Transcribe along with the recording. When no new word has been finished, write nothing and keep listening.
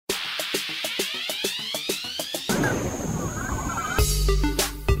What's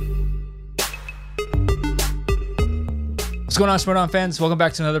going on, Schmodown fans? Welcome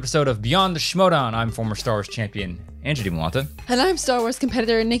back to another episode of Beyond the Schmodown. I'm former Star Wars champion Andrew DiMolanta. And I'm Star Wars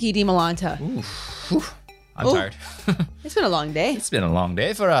competitor Nikki DiMolanta. I'm tired. It's been a long day. It's been a long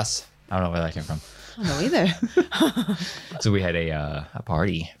day for us. I don't know where that came from. I don't know either. So we had a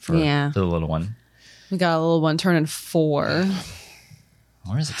party for the little one. We got a little one turning 4.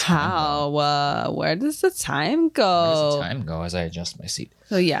 Where does the time go? Where does the time go? Where does the time go as I adjust my seat?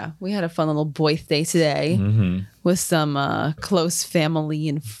 So yeah, we had a fun little birthday today with some close family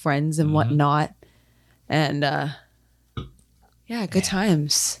and friends and whatnot. And good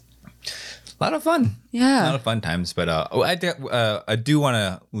times. A lot of fun. Yeah. A lot of fun times. But I do want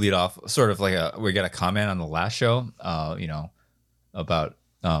to lead off sort of like we got a comment on the last show, about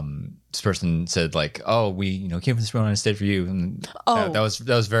this person said like, oh, we came from this world and stayed for you, and that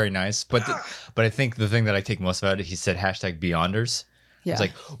was very nice. But I think the thing that I take most about it, he said #Beyonders. Yeah. It's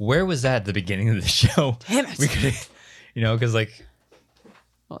like, where was that at the beginning of the show? Damn it. We could, because like,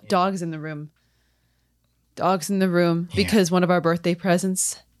 dogs in the room. Dogs in the room because one of our birthday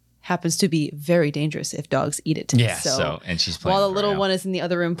presents happens to be very dangerous if dogs eat it. Yeah. So and she's playing while the little one is in the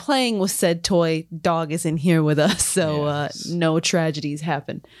other room playing with said toy, dog is in here with us. So no tragedies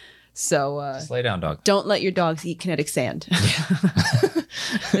happen. So just lay down, dog. Don't let your dogs eat kinetic sand.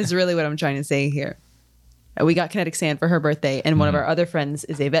 Is really what I'm trying to say here. We got kinetic sand for her birthday, and one of our other friends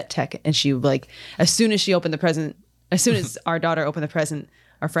is a vet tech, and she as soon as our daughter opened the present,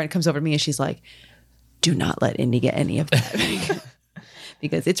 our friend comes over to me and she's like, "Do not let Indy get any of that."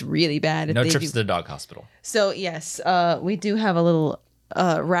 Because it's really bad. No trips to the dog hospital. So yes, we do have a little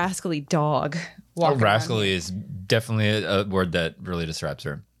rascally dog. Rascally is definitely a word that really describes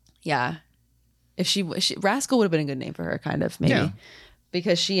her. Yeah. If she Rascal would have been a good name for her, kind of, maybe. Yeah.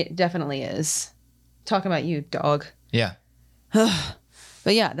 Because she definitely is. Talking about you, dog. Yeah. But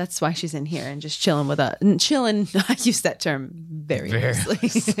yeah, that's why she's in here and just chilling with us. And chilling, I use that term very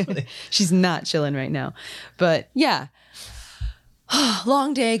loosely. She's not chilling right now. But yeah.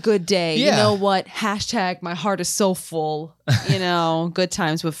 Long day, good day. Yeah. You know what? # my heart is so full. Good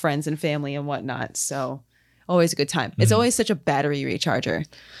times with friends and family and whatnot. So always a good time. It's always such a battery recharger.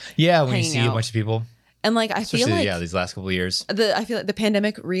 Yeah, when you see a bunch of people. And like especially, feel like these last couple of years. I feel like the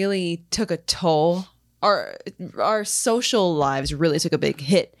pandemic really took a toll. Our social lives really took a big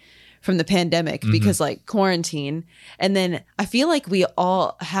hit from the pandemic because like quarantine. And then I feel like we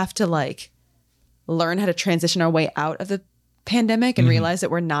all have to like learn how to transition our way out of the pandemic and realize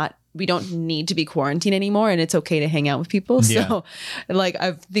that we don't need to be quarantined anymore, and it's okay to hang out with people. So like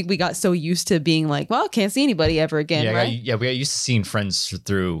I think we got so used to being like, well, can't see anybody ever again, right? We got used to seeing friends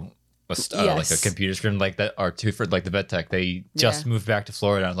through like a computer screen like that. Our two for like the vet tech, they just moved back to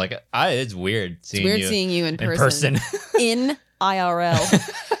Florida. I was like, it's weird seeing you in person. In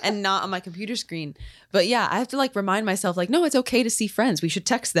IRL and not on my computer screen. But yeah, I have to like remind myself like, no, it's okay to see friends. We should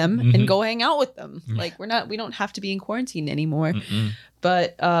text them and go hang out with them. Like we don't have to be in quarantine anymore.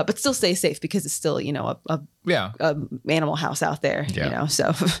 But still stay safe because it's still, a animal house out there,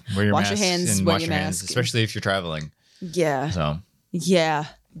 so wash your hands, and wear wash your hands, especially if you're traveling. Yeah. So yeah,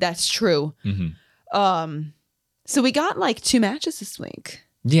 that's true. So we got like 2 matches this week.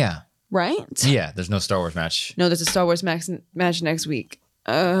 Yeah. Right? Yeah, there's no Star Wars match. No, there's a Star Wars match next week.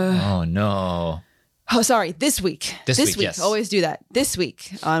 Oh, no. Oh, sorry. This week. This week, yes. Always do that. This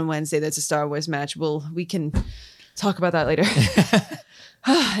week on Wednesday, there's a Star Wars match. We can talk about that later.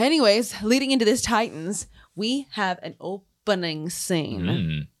 Anyways, leading into this Titans, we have an opening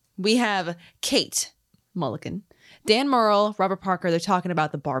scene. We have Kate Mulligan, Dan Murrell, Robert Parker. They're talking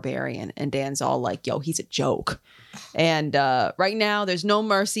about the Barbarian, and Dan's all like, yo, he's a joke. And right now, there's no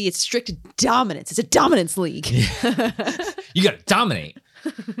mercy. It's strict dominance. It's a dominance league. You got to dominate.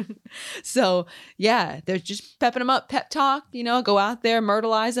 So, yeah, they're just pepping him up. Pep talk, go out there,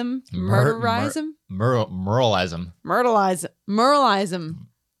 myrtleize him. Murderize him. Myrtleize him. Myrtleize him.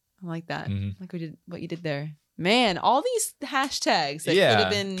 I like that. Like what you did there. Man, all these hashtags that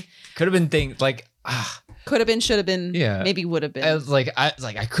could have been things like... Could have been, should have been, maybe would have been. I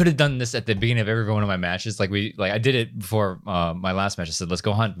could have done this at the beginning of every one of my matches. I did it before my last match. I said, let's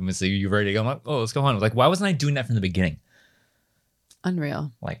go hunt. And so you ready to go? I'm like, oh, let's go hunt. Like, why wasn't I doing that from the beginning?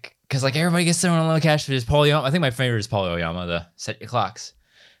 Unreal. Like, because like everybody gets their own little cash for this Paul Oyama. I think my favorite is Paul Oyama, the set your clocks.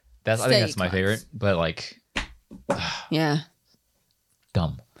 I think that's my favorite. But like, yeah,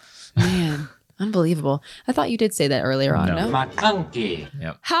 dumb. Man. Unbelievable. I thought you did say that earlier on. No? McConkey.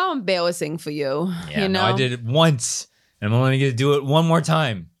 Yep. How embarrassing for you. Yeah, no, I did it once. And I'm only going to do it one more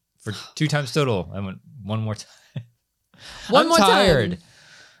time for 2 times total. I went one more time. I'm tired.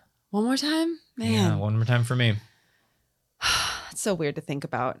 One more time? Man. Yeah, one more time for me. It's so weird to think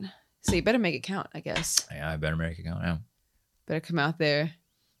about. So you better make it count, I guess. Yeah, I better make it count now. Better come out there,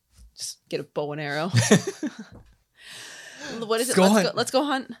 just get a bow and arrow. What is it? Let's go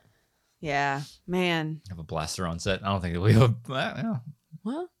hunt. Yeah, man. Have a blaster on set. I don't think we have.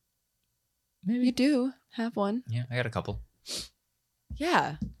 Well, Maybe. you do have one. Yeah, I got a couple.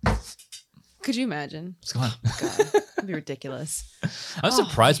 Yeah. Could you imagine? Let's go on. God, that'd be ridiculous. I'm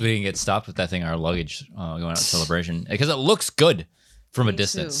surprised we didn't get stopped with that thing, our luggage, going out to Celebration, because it looks good from a Me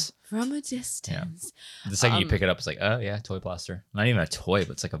distance. too. From a distance. The second you pick it up, it's like, oh yeah, toy blaster. Not even a toy,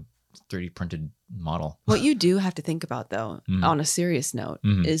 but it's like a 3D printed model. What you do have to think about, though, Mhm. on a serious note,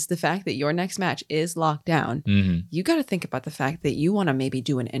 Mhm. is the fact that your next match is locked down. Mm-hmm. You got to think about the fact that you want to maybe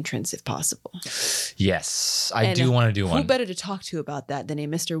do an entrance if possible. Yes, I And do want to do Who one. better to talk to about that than a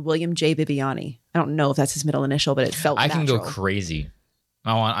Mr. William J. Bibiani? I don't know if that's his middle initial, but it felt I can go natural. crazy.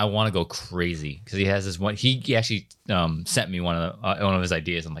 I want to go crazy because he has this one. He actually sent me one of his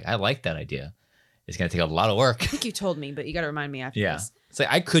ideas. I'm like, I like that idea. It's gonna take a lot of work. I think you told me, but you got to remind me after Yeah, this. it's like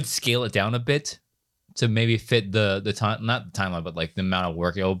I could scale it down a bit to maybe fit the time, not the timeline, but like the amount of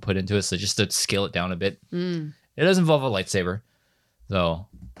work it'll put into it. So just to scale it down a bit. Mm. It does involve a lightsaber, so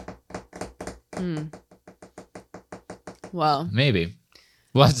Well, maybe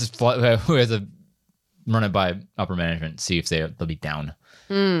we'll have to we have to run it by upper management, see if they'll be down.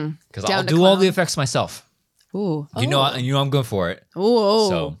 Because Down I'll to do all clown? the effects myself. ooh. You know I'm going for it. Ooh.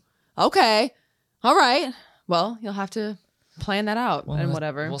 So Okay. All right. Well, you'll have to plan that out and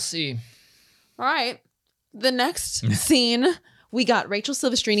whatever. We'll see. All right. The next scene, we got Rachel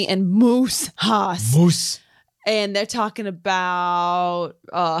Silvestrini and Moose Haas. Moose. And they're talking about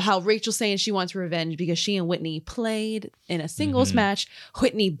how Rachel's saying she wants revenge because she and Whitney played in a singles match.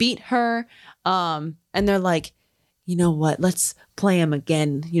 Whitney beat her. And they're like, you know what? Let's play him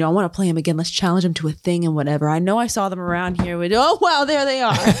again. You know, I want to play him again. Let's challenge him to a thing and whatever. I know I saw them around here. Oh, wow, there they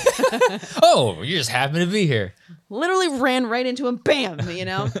are. Oh, you just happen to be here. Literally ran right into him. Bam, you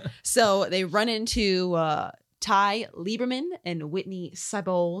know? So they run into Ty Lieberman and Whitney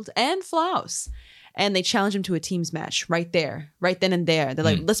Seibold and Flaus. And they challenge him to a teams match right there, right then and there. They're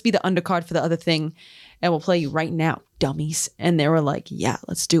like, let's be the undercard for the other thing. And we'll play you right now, dummies. And they were like, yeah,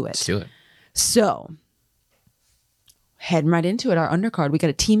 let's do it. Let's do it. So heading right into it, our undercard, we got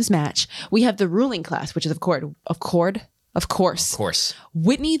a teams match. We have the ruling class, which is of course, Of course.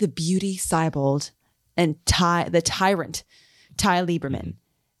 Whitney the Beauty Seibold and Ty the Tyrant, Ty Lieberman.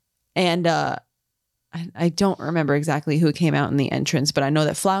 And I don't remember exactly who came out in the entrance, but I know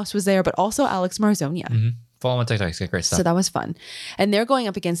that Flaus was there, but also Alex Marzonia. Follow my TikTok. It's got great stuff. So that was fun. And they're going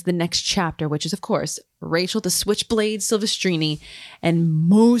up against the next chapter, which is, of course, Rachel the Switchblade Silvestrini and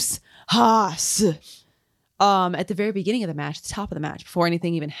Moose Haas. At the very beginning of the match, the top of the match, before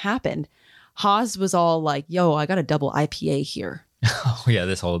anything even happened, Haas was all like, yo, I got a double IPA here. Oh, yeah,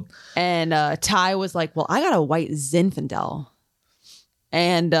 this whole... And Ty was like, well, I got a white Zinfandel.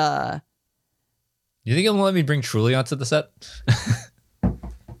 And You think he'll let me bring Truly onto the set?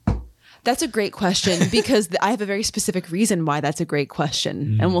 that's a great question because I have a very specific reason why that's a great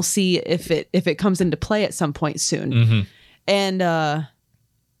question. And we'll see if it comes into play at some point soon. And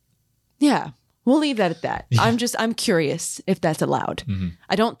yeah, we'll leave that at that. I'm curious if that's allowed.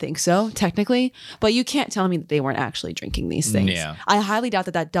 I don't think so, technically, but you can't tell me that they weren't actually drinking these things. Yeah. I highly doubt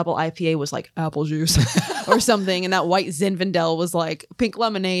that double IPA was like apple juice or something, and that white Zinfandel was like pink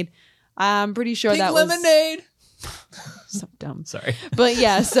lemonade. I'm pretty sure that lemonade. was so dumb. Sorry. But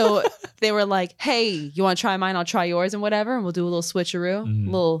yeah, so they were like, hey, you want to try mine? I'll try yours and whatever. And we'll do a little switcheroo,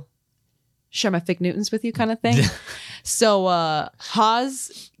 little share my Fick Newtons with you kind of thing. So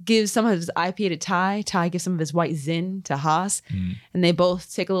Haas gives some of his IPA to Ty. Ty gives some of his white Zin to Haas. And they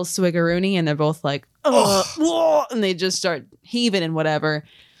both take a little swiggeroony and they're both like, whoa, and they just start heaving and whatever.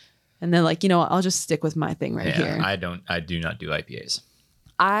 And they're like, you know what? I'll just stick with my thing right here. I do not do IPAs.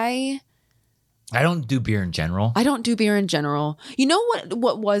 I don't do beer in general. I don't do beer in general. You know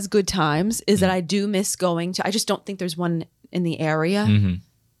what was good times is that I do miss going to, I just don't think there's one in the area.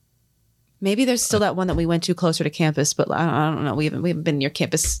 Maybe there's still that one that we went to closer to campus, but I don't know. We haven't been near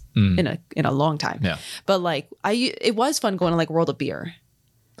campus in a long time. Yeah. But like it was fun going to like World of Beer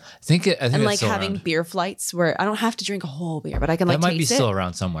I think and it's like still having around. beer flights where I don't have to drink a whole beer, but I can like That might be taste still it.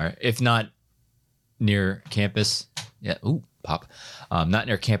 around somewhere, if not near campus. Yeah. Ooh, pop. Not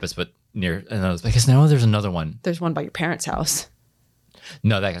near campus, but near. I guess now there's another one. There's one by your parents' house.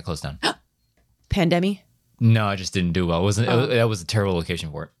 No, that got closed down. Pandemic. No, I just didn't do well. That was a terrible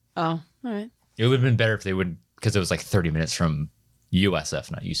location for it. Oh, all right. It would have been better if they would, because it was like 30 minutes from USF,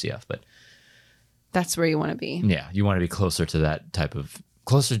 not UCF. But That's where you want to be. yeah, you want to be closer to that type of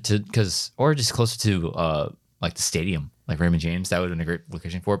or just closer to like the stadium. like Raymond James, that would have been a great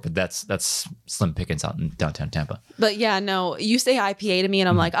location for it. But that's slim pickings out in downtown Tampa. But yeah, no, you say IPA to me and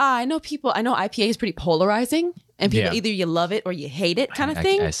I'm like, I know IPA is pretty polarizing and people either you love it or you hate it kind of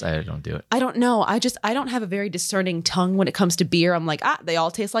thing. I don't do it. I don't know. I don't have a very discerning tongue when it comes to beer. I'm like, they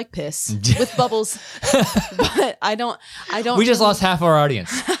all taste like piss with bubbles. But I don't. We just lost half our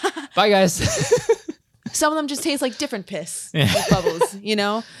audience. Bye, guys. Some of them just taste like different piss with bubbles, you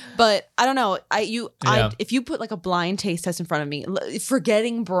know? But I don't know. If you put like a blind taste test in front of me,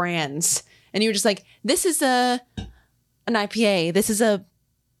 forgetting brands, and you were just like, this is an IPA, this is a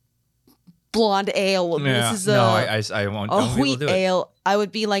blonde ale, this is I won't. A wheat ale, I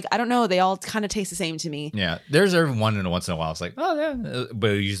would be like, I don't know. They all kind of taste the same to me. Yeah. There's every once in a while. It's like, oh, yeah. But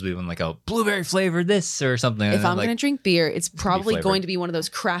usually when like a blueberry flavored this or something. If I'm going to drink beer, it's probably going to be one of those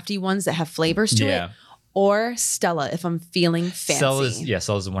crafty ones that have flavors to it. Or Stella if I'm feeling fancy.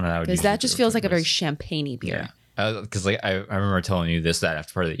 Stella's the one that I would use. Because that just feels like a very champagne-y beer. Yeah. Because like I remember telling you that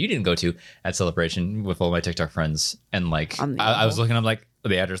after party that you didn't go to at Celebration with all my TikTok friends. And like I was looking, I'm like,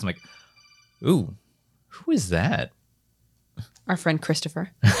 the address, I'm like, ooh, who is that? Our friend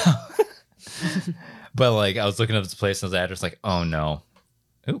Christopher. But like I was looking up this place and the address, like, oh no.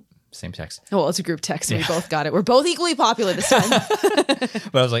 Ooh, same text. Well, it's a group text and we both got it. We're both equally popular this time.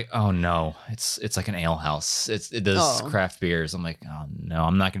 But I was like, oh no, it's like an ale house. It does craft beers. I'm like, oh no,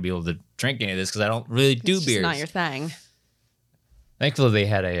 I'm not gonna be able to drink any of this because I don't really do beers. It's not your thing. Thankfully, they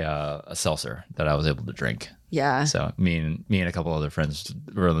had a seltzer that I was able to drink. Yeah. So me and a couple other friends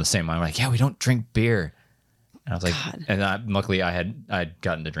were on the same line. We're like, yeah, we don't drink beer. And I was like, luckily I'd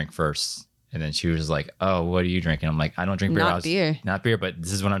gotten to drink first. And then she was like, oh, what are you drinking? I'm like, I don't drink beer. Not beer, but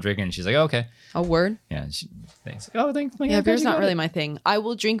this is what I'm drinking. And she's like, oh, okay. A word? Yeah. And thanks. Oh, thanks. Like, yeah, beer's not really my thing. I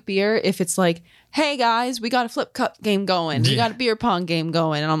will drink beer if it's like, hey, guys, we got a flip cup game going. We got a beer pong game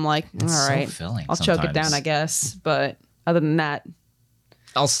going. And I'm like, all right. So filling I'll choke it down, I guess. But other than that,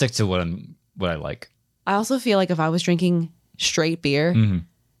 I'll stick to what I like. I also feel like if I was drinking straight beer,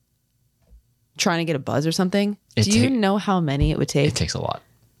 trying to get a buzz or something, do you know how many it would take? It takes a lot.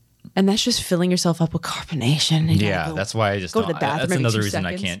 And that's just filling yourself up with carbonation. That's why I just go to the bathroom. That's another reason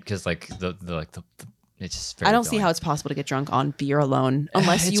seconds. I can't, because like the it's just very I don't see how it's possible to get drunk on beer alone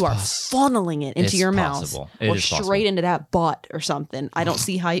unless you are funneling it into your mouth or straight into that butt or something. I don't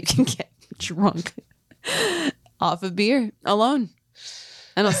see how you can get drunk off of beer alone.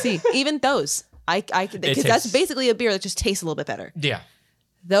 I don't see even those. Because that's basically a beer that just tastes a little bit better. Yeah.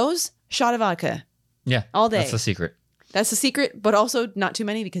 Those shot of vodka. Yeah. All day. That's the secret. That's the secret, but also not too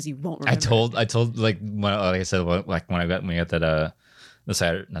many because you won't remember. I told like I said, like when we got that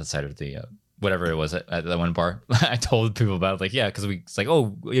whatever it was at that one bar, I told people about it, like, yeah, because it's like,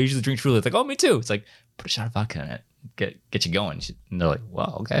 oh, I usually drink Truly. It's like, oh, me too. It's like, put a shot of vodka in it, get you going. And they're like,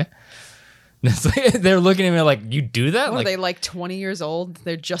 wow, okay. And it's like, they're looking at me like, you do that? Are they like 20 years old?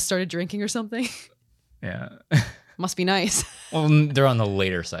 They just started drinking or something? Yeah. Must be nice. Well, they're on the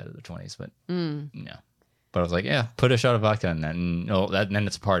later side of the 20s, but yeah. But I was like, yeah, put a shot of vodka in that. And then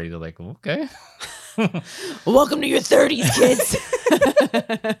it's a party. They're like, okay. Welcome to your 30s, kids.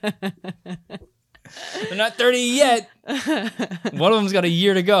 They're not 30 yet. One of them's got a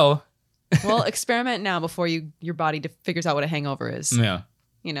year to go. Well, experiment now before your body figures out what a hangover is. Yeah.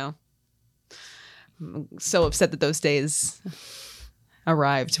 You know, I'm so upset that those days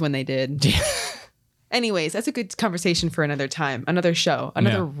arrived when they did. Anyways, that's a good conversation for another time, another show,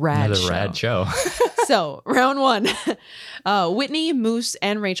 another rad show. So, round one. Whitney, Moose,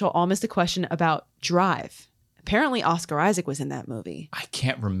 and Rachel all missed a question about Drive. Apparently, Oscar Isaac was in that movie. I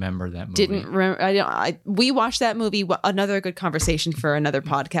can't remember that movie. We watched that movie. Another good conversation for another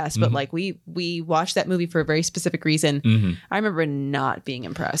podcast. But like we watched that movie for a very specific reason. I remember not being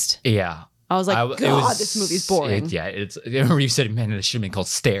impressed. Yeah. I was like, this movie's boring. I remember you said, man, it should have been called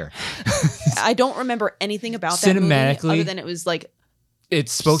Stare. I don't remember anything about that movie other than it was like it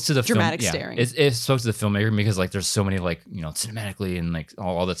spoke to the dramatic staring. It spoke to the filmmaker because like there's so many like, you know, cinematically and like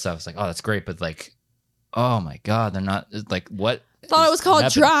all that stuff. It's like, oh, that's great, but like, oh my god, they're not like what? I thought it was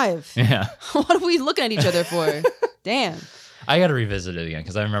called Drive. Yeah. What are we looking at each other for? Damn. I got to revisit it again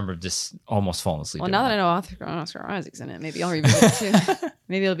because I remember just almost falling asleep. Well, now that I know Oscar Isaac's in it, maybe I'll revisit it too.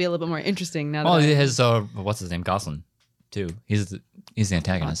 Maybe it'll be a little bit more interesting now. Well, his what's his name, Gosling, too. He's the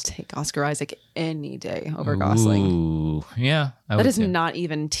antagonist. I'll take Oscar Isaac any day over Gosling. Ooh, yeah. That is not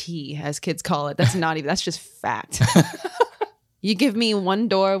even tea, as kids call it. That's not even. That's just fact. You give me one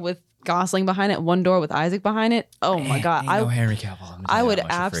door with Gosling behind it, one door with Isaac behind it. Oh my god, Henry Cavill. I would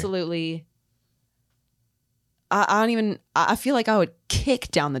absolutely. I don't even. I feel like I would kick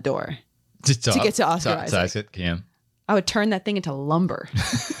down the door to get to Oscar Isaac. Yeah. I would turn that thing into lumber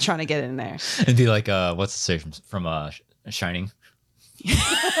trying to get in there. It'd be like what's the say from Shining.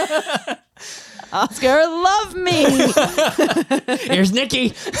 Oscar, love me. Here's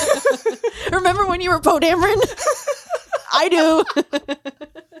Nikki. Remember when you were Poe Dameron? I do.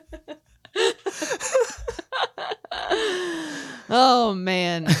 Oh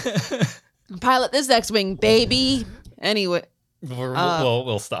man. Pilot this X-Wing, baby. Anyway,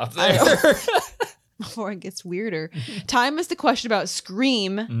 We'll stop there. before it gets weirder. Ty missed a question about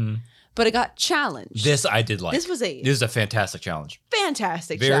Scream, but it got challenged. This I did like. This was a fantastic challenge.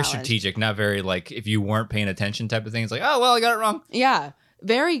 fantastic Very challenge. strategic, not very like if you weren't paying attention type of thing. It's like, oh well, I got it wrong. Yeah.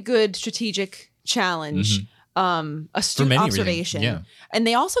 Very good strategic challenge. Astute many observation. reasons, And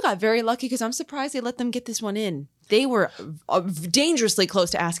they also got very lucky because I'm surprised they let them get this one in. They were dangerously close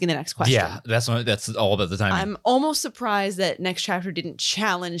to asking the next question. Yeah, that's all about the timing. I'm almost surprised that Next Chapter didn't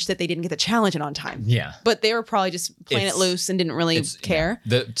challenge that they didn't get the challenge in on time. Yeah. But they were probably just playing it loose and didn't really care.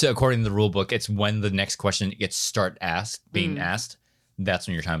 Yeah. According to the rule book, it's when the next question gets being asked. That's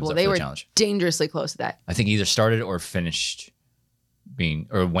when your time is up for the challenge. Dangerously close to that. I think either started or finished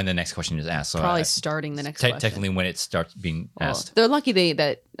or when the next question is asked. So Probably starting the next question. Technically when it starts being asked. They're lucky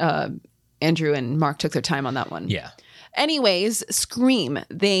that Andrew and Mark took their time on that one. Yeah. Anyways, Scream,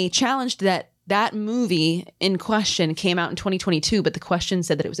 they challenged that movie in question came out in 2022, but the question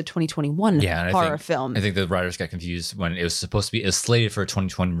said that it was a 2021 horror film. I think the writers got confused when it was supposed to be, it was slated for a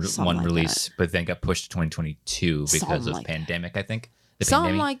 2021 release, but then got pushed to 2022 because of pandemic, I think.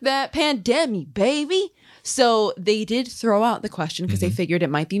 Something like that. Pandemic, baby. So they did throw out the question because they figured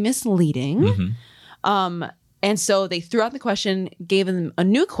it might be misleading. And so they threw out the question, gave them a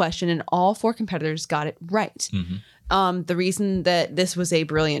new question, and all 4 competitors got it right. The reason that this was a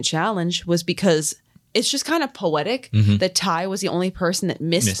brilliant challenge was because it's just kind of poetic that Ty was the only person that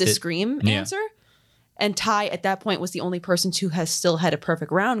missed the Scream answer. And Ty, at that point, was the only person to have still had a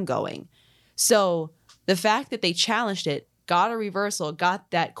perfect round going. So the fact that they challenged it, got a reversal,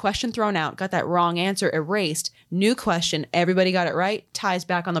 got that question thrown out, got that wrong answer erased, new question, everybody got it right, Ty's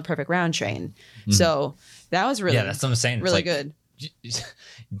back on the perfect round train. So that was really, that's what I'm saying. Really good.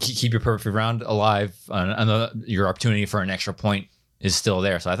 Keep your perfect round alive. Your opportunity for an extra point is still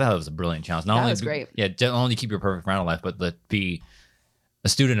there. So I thought it was a brilliant challenge. That was great. Yeah, not only keep your perfect round alive, but be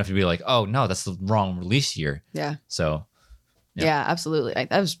astute enough to be like, oh no, that's the wrong release year. Yeah. So. Yeah, absolutely.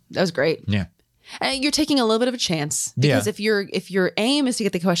 That was great. Yeah. And you're taking a little bit of a chance because if your aim is to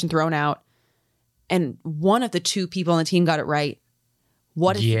get the question thrown out, and one of the 2 people on the team got it right,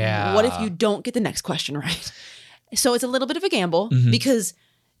 what if you don't get the next question right? So it's a little bit of a gamble because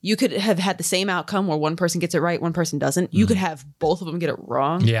you could have had the same outcome where one person gets it right, one person doesn't. You could have both of them get it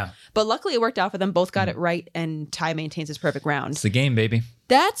wrong. Yeah. But luckily it worked out for them. Both got it right, and Ty maintains his perfect round. It's the game, baby.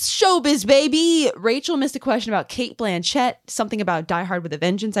 That's showbiz, baby. Rachel missed a question about Cate Blanchett, something about Die Hard with a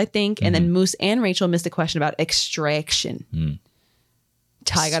Vengeance, I think. And then Moose and Rachel missed a question about Extraction.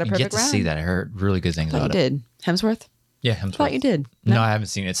 Ty got a perfect round. You get to see that. I heard really good things about it. You did. Hemsworth? Yeah, Hemsworth. Thought you did. No, I haven't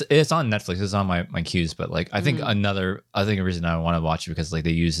seen it. It's on Netflix. It's on my queues. But like, I think a reason I want to watch it because like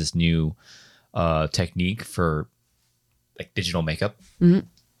they use this new technique for like digital makeup.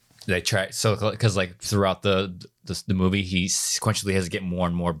 They try because like throughout the movie, he sequentially has to get more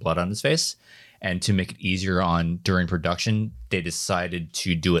and more blood on his face, and to make it easier during production, they decided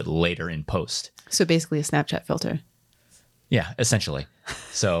to do it later in post. So basically, a Snapchat filter. Yeah, essentially.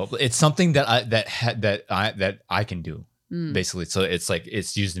 So it's something that I can do basically. So it's like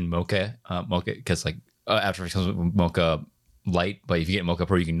it's used in Mocha because like After Effects comes with Mocha Light, but if you get Mocha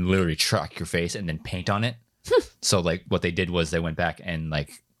Pro, you can literally track your face and then paint on it. So like what they did was they went back and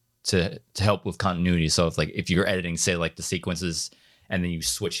like to help with continuity. So if you're editing, say like the sequences, and then you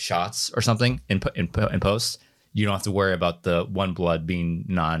switch shots or something in post, you don't have to worry about the one blood being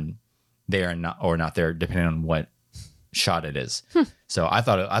there and not there, depending on what shot it is. So I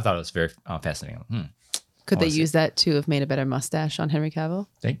thought it was very fascinating. Could they use that to have made a better mustache on Henry Cavill?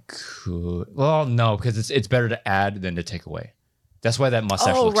 They could. Well, no, because it's better to add than to take away. That's why that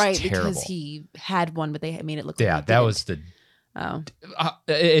mustache looks terrible. Because he had one, but they made it look. Yeah, like that was the. Oh.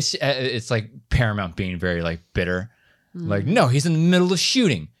 It's like Paramount being very like bitter. Like, no, he's in the middle of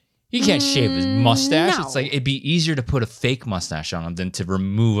shooting. He can't shave his mustache. No. It's like it'd be easier to put a fake mustache on him than to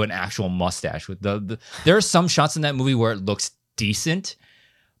remove an actual mustache. With there are some shots in that movie where it looks decent,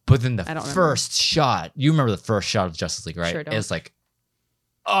 but then the first shot, you remember the first shot of Justice League, right? Sure don't. It's like,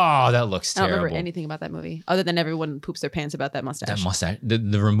 oh, that looks terrible. I don't remember anything about that movie other than everyone poops their pants about that mustache. That mustache, the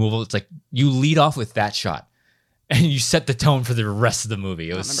removal. It's like you lead off with that shot, and you set the tone for the rest of the movie.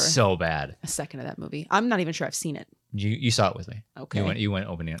 It was so bad. A second of that movie. I'm not even sure I've seen it. You saw it with me. Okay. You went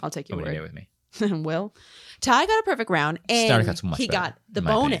opening it. I'll take your word with me. Will. Ty got a perfect round, and he got the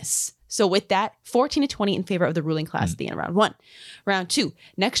bonus. So with that, 14-20 in favor of the ruling class at the end of round 1. Round 2,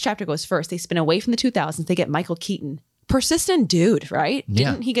 next chapter goes first. They spin away from the 2000s. They get Michael Keaton. Persistent dude, right?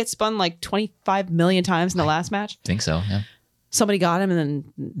 Yeah. Didn't he get spun like 25 million times in the last match? Think so, yeah. Somebody got him and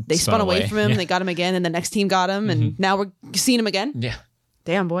then they spun away from him. Yeah. They got him again and the next team got him and now we're seeing him again. Yeah.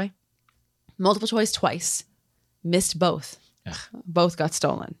 Damn, boy. Multiple choice twice. Missed both. Ugh. Both got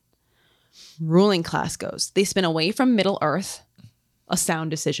stolen. Ruling class goes. They spin away from Middle Earth. A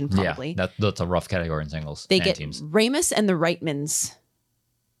sound decision, probably. Yeah, that's a rough category in singles They and get teams. Ramus and the Reitmans.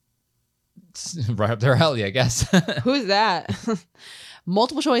 It's right up their alley, I guess. Who's that?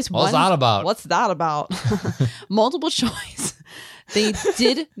 Multiple choice. What's that about? What's that about? Multiple choice. They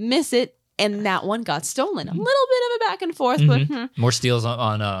did miss it, and that one got stolen. A little bit of a back and forth, but More steals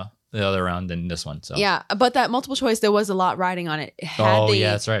on the other round than this one. So yeah. But that multiple choice, there was a lot riding on it. yeah,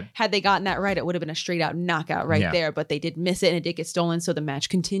 that's right. Had they gotten that right, it would have been a straight out knockout right there. But they did miss it, and it did get stolen, so the match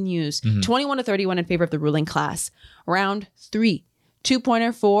continues. 21-31 in favor of the ruling class. Round 3.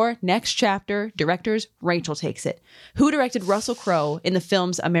 2-pointer for next chapter. Directors, Rachel takes it. Who directed Russell Crowe in the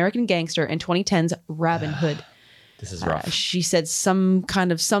films American Gangster and 2010's Robin Hood? This is rough. She said some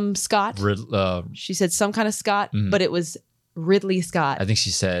Scott. She said some kind of Scott, but it was Ridley Scott. I think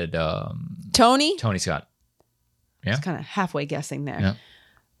she said Tony Scott. Yeah. It's kind of halfway guessing there. Yeah.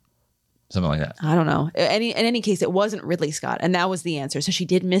 Something like that. I don't know. In any case, it wasn't Ridley Scott, and that was the answer. So she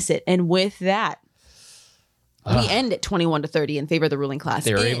did miss it. And with that, we end at 21-30 in favor of the ruling class.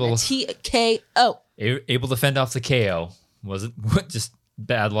 They were able TKO. Able to fend off the KO. Was it just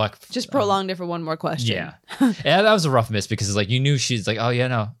bad luck? Just prolonged it for one more question. Yeah. Yeah, that was a rough miss because it's like you knew she's like, oh yeah,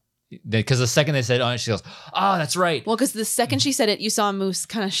 no. Because the second they said, oh, she goes, oh, that's right. Well, because the second she said it, you saw Moose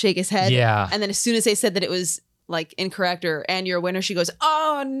kind of shake his head. Yeah. And then as soon as they said that it was like incorrect and you're a winner, she goes,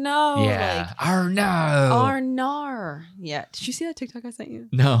 oh no. Yeah. Like, no. Arnar. Yeah. Did you see that TikTok I sent you?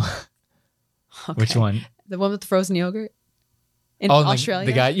 No. Okay. Which one? The one with the frozen yogurt in Oh, Australia.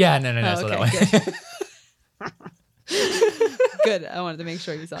 the guy. Yeah, no. Oh, So okay, that one. Good. I wanted to make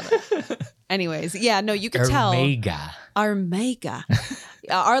sure you saw that. Anyways, yeah, no, you could tell. Armega.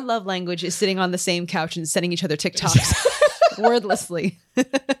 Our love language is sitting on the same couch and sending each other TikToks wordlessly.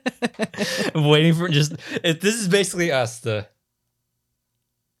 I'm waiting for this is basically us. And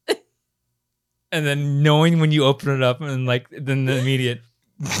then knowing when you open it up and like then the immediate.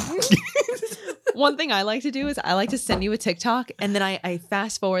 One thing I like to do is I like to send you a TikTok and then I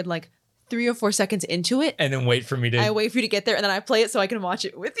fast forward like 3 or 4 seconds into it. And then wait for me to. I wait for you to get there and then I play it so I can watch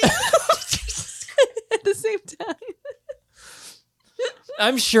it with you at the same time.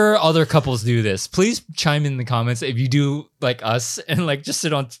 I'm sure other couples do this. Please chime in the comments if you do like us and like just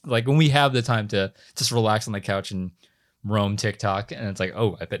sit on like when we have the time to just relax on the couch and roam TikTok. And it's like,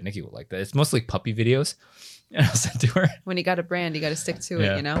 oh, I bet Nikki would like that. It's mostly puppy videos. And I'll send to her. When you got a brand, you got to stick to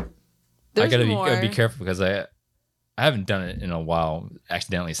it, you know? I gotta be careful because I haven't done it in a while.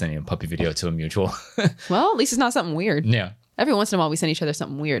 Accidentally sending a puppy video to a mutual. Well, at least it's not something weird. Yeah. Every once in a while, we send each other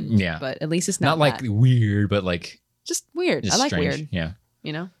something weird. Yeah. But at least it's not like weird, but like just weird. just I like strange. weird. Yeah.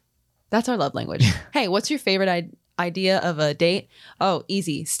 You know, that's our love language. Hey, what's your favorite idea of a date? Oh,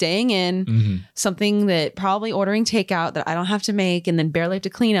 easy. Staying in, something that probably ordering takeout that I don't have to make and then barely have to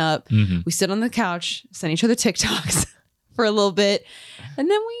clean up. We sit on the couch, send each other TikToks for a little bit, and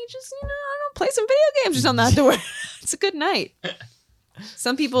then we just, I don't know, play some video games or something afterward. It's a good night.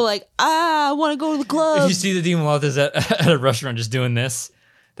 Some people like, I want to go to the club. If you see the Demon Lothers at a restaurant just doing this,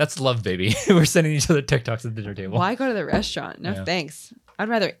 that's love, baby. We're sending each other TikToks at the dinner table. Why go to the restaurant? No, thanks. I'd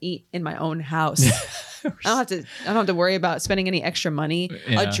rather eat in my own house. I don't have to worry about spending any extra money.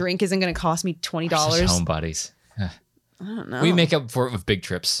 Yeah. A drink isn't going to cost me $20. Just homebodies. I don't know. We make up for it with big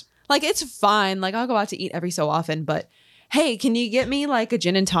trips. Like, it's fine. Like, I'll go out to eat every so often, but hey, can you get me like a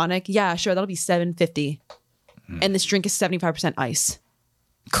gin and tonic? Yeah, sure. That'll be $7.50. And this drink is 75% ice.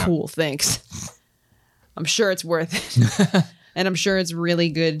 Cool. Thanks. I'm sure it's worth it. And I'm sure it's really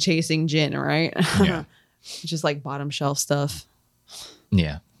good chasing gin, right? Yeah. Just like bottom shelf stuff.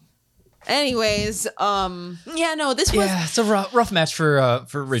 Yeah. Anyways, this was it's a rough match for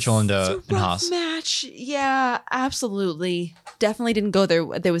Rachel and Haas. Match. Yeah, absolutely. Definitely didn't go there.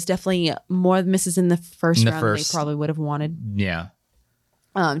 There was definitely more misses in the first round than they probably would have wanted. Yeah.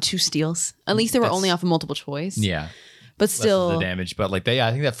 2 steals. At least they were only off a multiple choice. Yeah. But still the damage. But like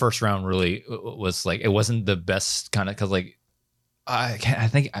I think that first round really was like it wasn't the best kind of because like I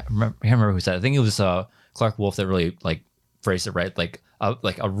can't remember who said it. I think it was Clark Wolf that really like phrased it right. Like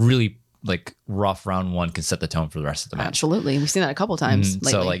a really like rough round 1 can set the tone for the rest of the match. Absolutely. We've seen that a couple times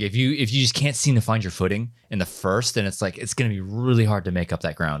lately. So like if you just can't seem to find your footing in the first, then it's like it's gonna be really hard to make up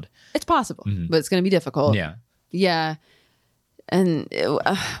that ground. It's possible, but it's gonna be difficult. Yeah. Yeah. And Yeah.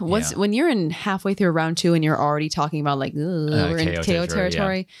 when you're in halfway through round 2 and you're already talking about like we're in KO KO territory,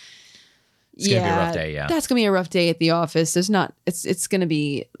 territory. It's gonna be a rough day, yeah. That's gonna be a rough day at the office. It's gonna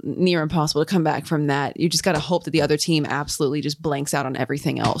be near impossible to come back from that. You just gotta hope that the other team absolutely just blanks out on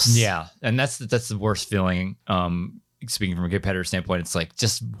everything else. Yeah, and that's the worst feeling. Speaking from a competitor standpoint, it's like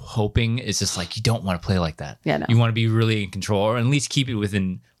just hoping. It's just like you don't want to play like that. Yeah, no. You want to be really in control, or at least keep it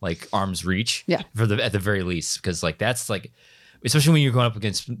within like arm's reach. Yeah. At the very least, because like that's like, especially when you're going up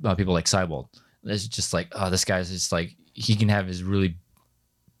against people like Cybold. It's just like, oh, this guy's just like he can have his really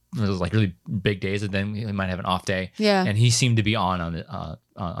big days, and then he might have an off day. Yeah. And he seemed to be on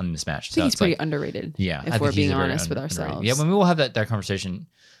this match. I think he's it's pretty like, underrated. yeah, if I we're think he's being a very honest with underrated. ourselves. Yeah, when we will have that conversation,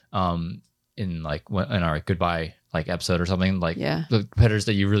 in like in our goodbye like episode or something, like Yeah. the competitors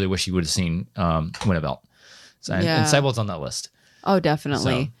that you really wish you would have seen win a belt. So, and Yeah. Cybold's on that list. Oh,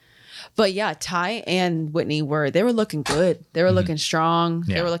 definitely. So- But yeah, Ty and Whitney were looking good. They were looking strong.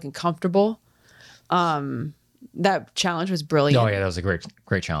 They Yeah. were looking comfortable. That challenge was brilliant. Oh yeah, that was a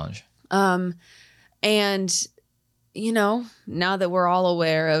great challenge. And you know, now that we're all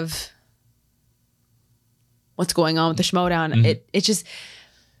aware of what's going on with the Schmodown, it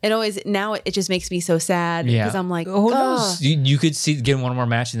just makes me so sad because I'm like, who oh, knows? You could see get one more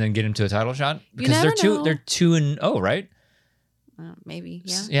match and then get him to a title shot because never know. they're 2-0, right? maybe,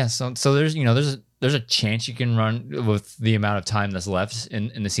 yeah. Yeah. So there's there's a chance you can run with the amount of time that's left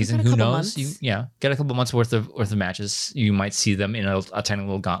in the season. Got a Who couple knows? months. Get a couple months worth of matches. You might see them in a tiny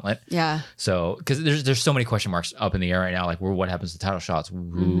little gauntlet. Yeah. So because there's so many question marks up in the air right now, like what happens to title shots,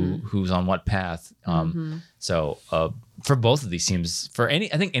 who's on what path. So for both of these teams, I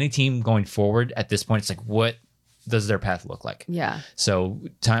think any team going forward at this point, it's like what does their path look like? Yeah. So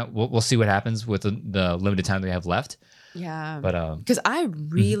we'll see what happens with the limited time they have left. Yeah. But because I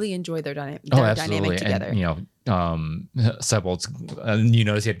really enjoyed their dynamic absolutely. together. And, Cybold's, you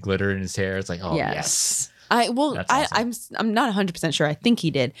notice he had glitter in his hair. It's like, oh yes. I'm That's awesome. I'm not 100% sure. I think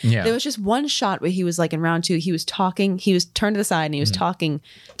he did. Yeah. There was just one shot where he was like in round 2, he was turned to the side and he was talking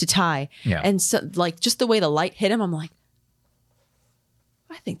to Ty. Yeah. And so like just the way the light hit him, I'm like,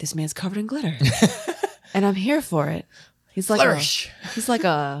 I think this man's covered in glitter. And I'm here for it. He's like he's like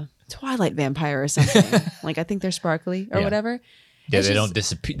a Twilight vampire or something. Like I think they're sparkly or Yeah. whatever. Yeah, It's they just- don't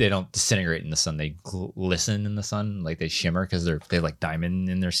disappear. They don't disintegrate in the sun. They glisten in the sun, like they shimmer because they have like diamond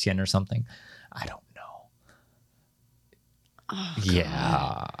in their skin or something. I don't know. Oh,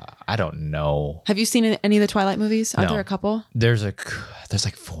 yeah, I don't know. Have you seen any of the Twilight movies? Aren't No. there a couple? There's like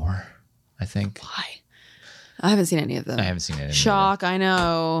 4, I think. Why? I haven't seen any of them. I haven't seen it. Shock, I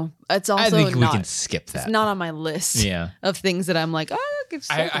know. It's also I think we not, can skip that. it's not on my list Yeah. of things that I'm like,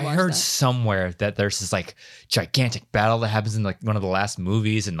 I heard somewhere that there's this like gigantic battle that happens in like one of the last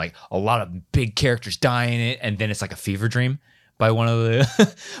movies, and like a lot of big characters die in it, and then it's like a fever dream by one of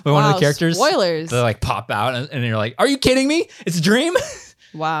the one of the characters. Spoilers. They like pop out, and you're like, "Are you kidding me? It's a dream."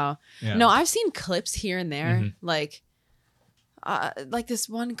 Wow. Yeah. No, I've seen clips here and there, like this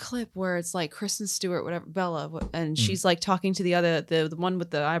one clip where it's like Kristen Stewart, whatever, Bella, and she's like talking to the one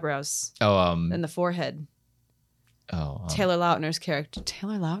with the eyebrows and the forehead. Taylor Lautner's character.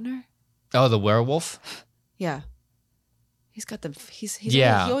 Taylor Lautner? The werewolf. Yeah. He's got he's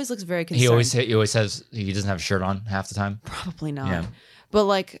Yeah. he always looks very concerned. He always says he doesn't have a shirt on half the time. Probably not. Yeah. But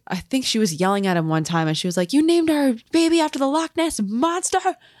like, I think she was yelling at him one time and she was like, "You named our baby after the Loch Ness Monster?"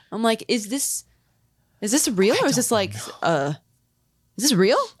 I'm like, is this real or is this like, is this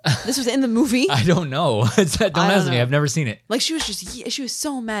real? This was in the movie? I don't know. Don't ask me. know. I've never seen it. Like she was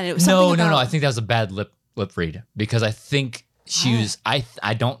so mad. It was No. something about, I think that was a bad lip read because I think she was. I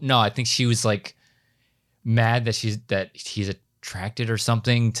don't know. I think she was like mad that he's attracted or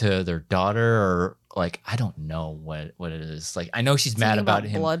something to their daughter, or like I don't know what it is. Like I know she's mad something about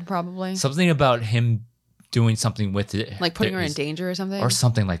him. blood, probably. Something about him doing something with it, Like putting her in danger or something. or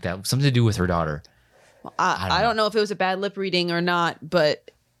something like that. Something to do with her daughter. I don't know if it was a bad lip reading or not,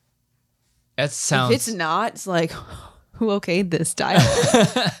 but That sounds. if it's not, it's like, who okayed this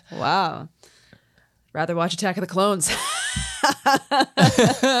dialogue? Wow. Rather watch Attack of the Clones.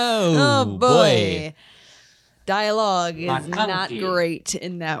 oh boy. Dialogue is not great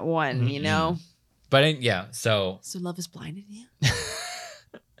in that one, you know? But yeah, so So love has blinded you?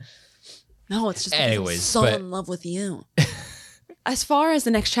 No, it's just because Anyways, I'm so but- in love with you. As far as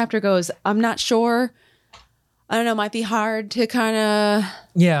the next chapter goes, I'm not sure. I don't know, might be hard to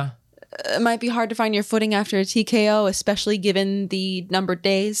it might be hard to find your footing after a TKO, especially given the numbered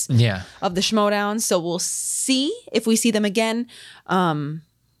days yeah. of the Schmodown. So we'll see if we see them again.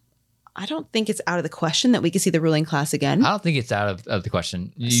 I don't think it's out of the question that we could see the ruling class again. I don't think it's out of the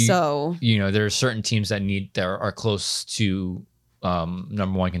question. So there are certain teams that are close to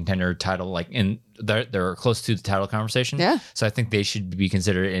number one contender title, like they're close to the title conversation. Yeah. So I think they should be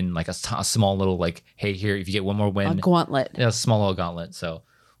considered in like a small little like, hey, here, if you get one more win, A gauntlet. yeah, a small little gauntlet. So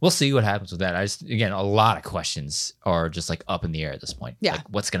we'll see what happens with that. Again, a lot of questions are just like up in the air at this point. Yeah. Like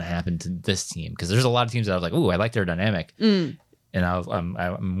what's going to happen to this team? Because there's a lot of teams that I was like, ooh, I like their dynamic. And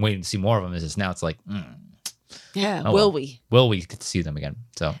I'm waiting to see more of them. Now it's like, Yeah. Oh, Will well. we? Will we get to see them again?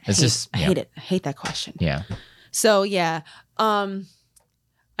 So it's I hate it. I hate that question. Yeah. So yeah, I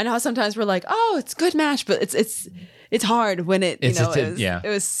know how sometimes we're like, oh, it's a good match, but it's hard when it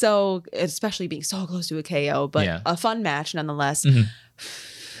was so, especially being so close to a KO, but a fun match nonetheless.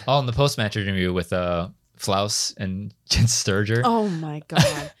 Oh, in the post-match interview with Flaus and Jen Sturger. Oh my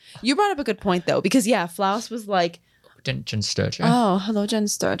god, you brought up a good point though, because Flaus was like, Jen Sturger. oh, hello, Jen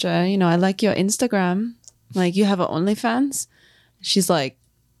Sturger. I like your Instagram. Like, you have an OnlyFans? She's like,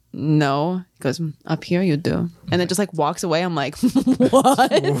 no. He goes, up here you do. And then just like walks away. I'm like,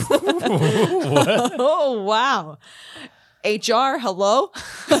 what? Oh, wow. HR, hello?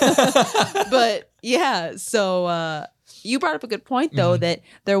 But yeah, so you brought up a good point though, that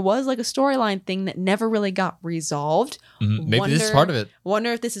there was like a storyline thing that never really got resolved. Maybe this is part of it.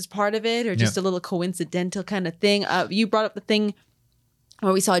 Wonder if this is part of it or just a little coincidental kind of thing. You brought up the thing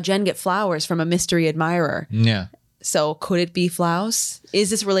where we saw Jen get flowers from a mystery admirer. Yeah. So could it be Flaus?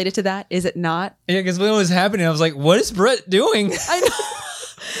 Is this related to that? Is it not? Yeah, because when it was happening, I was like, what is Brett doing? I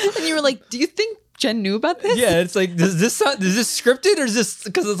know. And you were like, do you think Jen knew about this? Yeah, it's like, is this scripted or is this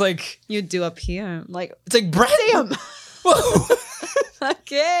because it's like You do up here. Like, it's like Brett? damn. Whoa.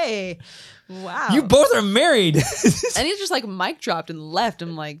 Okay. Wow. You both are married. And he just like mic dropped and left.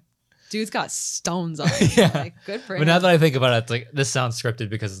 I'm like, dude's got stones on him. Yeah. Like, good for him. But now that I think about it, it's like this sounds scripted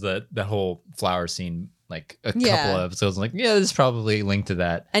because of the whole flower scene, like a couple of episodes. I'm like, yeah, this is probably linked to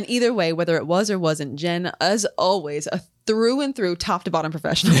that. And either way, whether it was or wasn't, Jen, as always, a through and through, top to bottom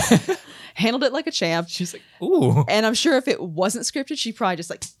professional. Handled it like a champ. She's like, ooh. And I'm sure if it wasn't scripted, she'd probably just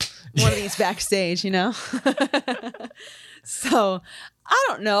like one of these backstage, So I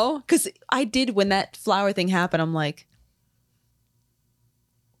don't know. Because I did, when that flower thing happened, I'm like,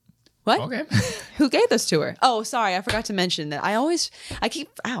 what? Okay. Who gave this to her? Oh, sorry. I forgot to mention that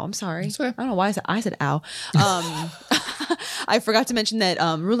I'm sorry. It's okay. I don't know why I said ow. I forgot to mention that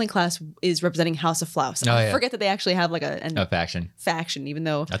ruling class is representing House of Flaus. Oh, I yeah. forget that they actually have like A faction. faction, even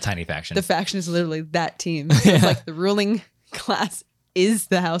though A tiny faction. the faction is literally that team. So it's like the ruling class is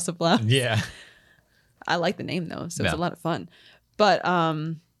the House of Flaus. Yeah. I like the name though, so it's Yeah. a lot of fun. But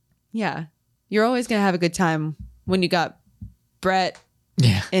yeah, you're always gonna have a good time when you got Brett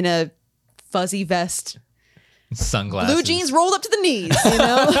Yeah. in a fuzzy vest, Sunglasses. blue jeans rolled up to the knees.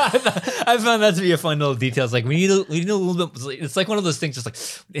 I found that to be a fun little detail. It's like we need a little bit. It's like one of those things. Just like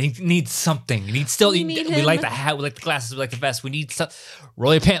he needs something. We need We need we him. like the hat. We like the glasses. We like the vest. We need some.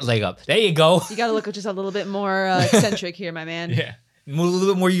 Roll your pant leg up. There you go. You got to look just a little bit more eccentric here, my man. Yeah, a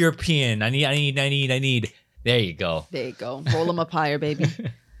little bit more European. I need. There you go. There you go. Roll them up higher, baby.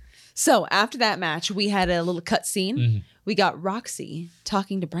 So after that match, we had a little cut scene. We got Roxy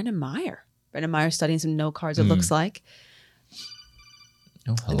talking to Brendan Meyer. Brendan Meyer studying some no cards, it looks like.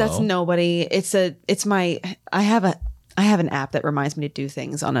 Oh, hello. That's nobody. I have an app that reminds me to do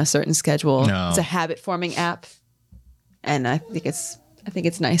things on a certain schedule. No. It's a habit forming app. And I think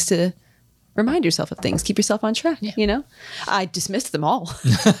it's nice to remind yourself of things. Keep yourself on track, I dismissed them all,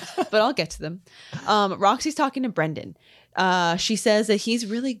 but I'll get to them. Roxy's talking to Brendan. She says that he's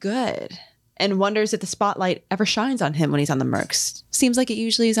really good and wonders if the spotlight ever shines on him when he's on the Mercs. Seems like it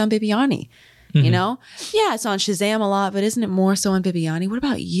usually is on Bibiani. Yeah, it's on Shazam a lot, but isn't it more so on Bibiani? What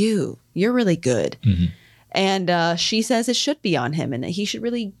about you? You're really good. And she says it should be on him and that he should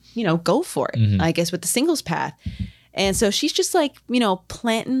really, go for it, I guess, with the singles path. And so she's just like,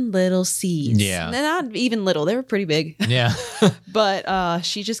 planting little seeds. Yeah. They're not even little. They were pretty big. Yeah. But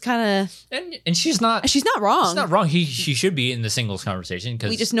she just kind of... And she's not wrong. She's not wrong. She should be in the singles conversation because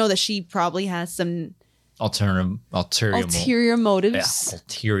We just know that she probably has some ulterior motives. Yeah,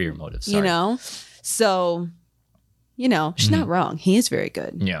 ulterior motives. You Sorry. know? So, she's not wrong. He is very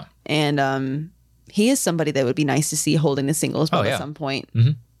good. Yeah. And he is somebody that would be nice to see holding the singles belt yeah. at some point.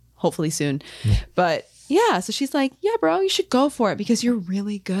 Hopefully soon. But yeah, so she's like, yeah, bro, you should go for it because you're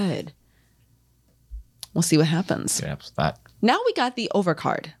really good. We'll see what happens. Yeah, that. Now we got the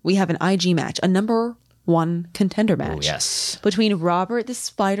overcard. We have an IG match, a number 1 contender match. Oh, yes. Between Robert the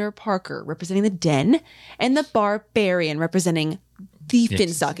Spider Parker, representing the Den, and the Barbarian, representing the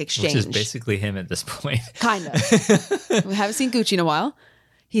Finstock Exchange. Which is basically him at this point. Kind of. We haven't seen Gucci in a while.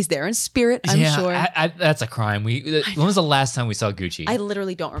 He's there in spirit, I'm sure. That's a crime. When was the last time we saw Gucci? I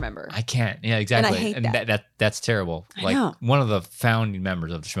literally don't remember. I can't. Yeah, exactly. And I hate that's terrible. I know. One of the founding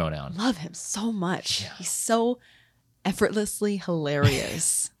members of the Schmodown. Love him so much. Yeah. He's so effortlessly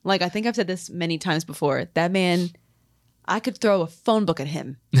hilarious. Like, I think I've said this many times before. That man, I could throw a phone book at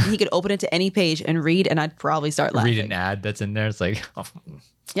him. And he could open it to any page and read, and I'd probably start laughing. Read an ad that's in there. It's like,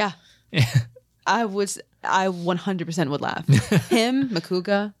 Yeah. I 100% would laugh. Him,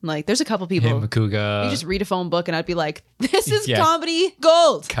 Makuga, like there's a couple people. him, Makuga, You just read a phone book and I'd be like, this is Yeah. comedy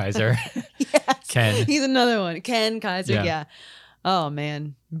gold. Kaiser, Yes. Ken. He's another one. Ken Kaiser. Yeah. Yeah. Oh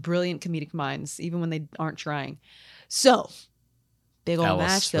man. Brilliant comedic minds, even when they aren't trying. So big old Ellis,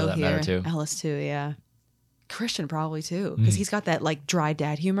 match for though that here. matter, too. Ellis too, yeah. Christian probably too. Because he's got that like dry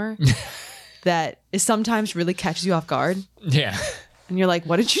dad humor that is sometimes really catches you off guard. Yeah. And you're like,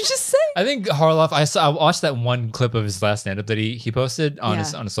 what did you just say? I think Harloff. I watched that one clip of his last stand-up that he posted on Yeah.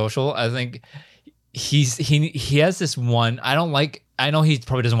 his social. I think he has this one. I don't like. I know he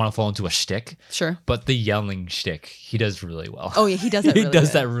probably doesn't want to fall into a shtick, Sure. but the yelling shtick he does really well. Oh yeah, he does that he really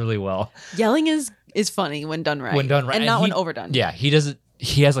does good. that really well Yelling is funny when done right. when done right, And not he- when overdone. Yeah, he does it.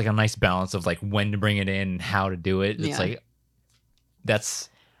 He has like a nice balance of like when to bring it in, and how to do it. It's Yeah. like that's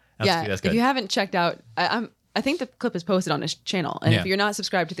Yeah. that's If good. you haven't checked out, I think the clip is posted on his channel. And Yeah. if you're not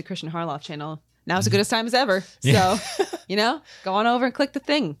subscribed to the Christian Harloff channel, now's as good a time as ever. Yeah. So, go on over and click the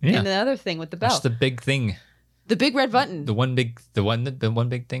thing. Yeah. And the other thing with the bell. That's the big thing. The big red button. The one big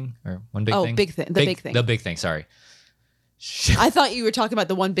thing or one big Oh, thing. big thing. The big thing. The big thing. Sorry. I thought you were talking about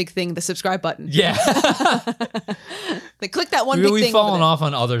the one big thing, the subscribe button. Yeah. They click that one big We've thing. fallen over there. off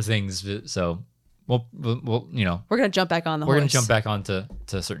on other things, so we'll We're going to jump back on the we're horse. gonna jump back onto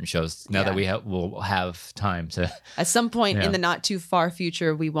certain shows now that Yeah. we'll have time to At some point Yeah. in the not too far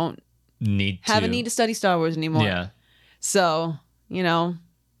future, we won't need have a need to study Star Wars anymore. Yeah. So,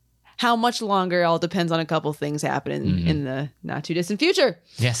 how much longer all depends on a couple things happening Mm-hmm. in the not too distant future.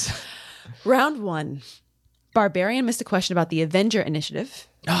 Yes. Round 1. Barbarian missed a question about the Avenger Initiative.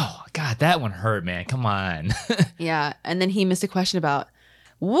 Oh God, that one hurt, man. Come on. Yeah. And then he missed a question about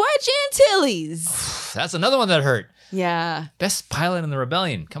Wedge Antilles. That's another one that hurt. Yeah. Best pilot in the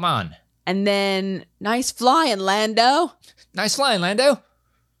rebellion. Come on. And then nice flying, Lando. Nice flying, Lando.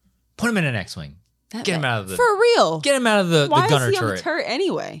 Put him in an X-wing. Get him out of the For real. Get him out of the Why gunner is he on the turret. turret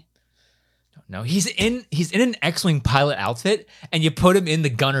anyway? No, he's in an X-wing pilot outfit, and you put him in the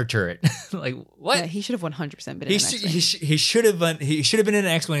gunner turret. Like what? Yeah, he should have 100% been in He an should X-Wing. he should have been in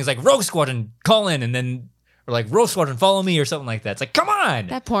an X-wing. He's like, Rogue Squadron, call in, and then or like Rogue Squadron, follow me, or something like that. It's like, come on,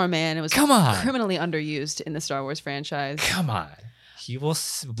 That poor man. It was Come on. criminally underused in the Star Wars franchise. come on. He will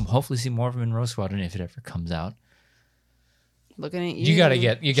hopefully see more of him in Rogue Squadron if it ever comes out. Looking at you. You gotta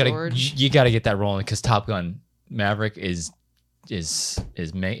get George. you gotta get that rolling because Top Gun Maverick is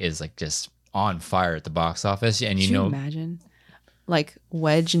like just on fire at the box office, and Could you imagine? Like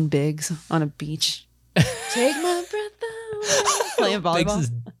Wedge and Biggs on a beach. Take my breath away. Playing volleyball.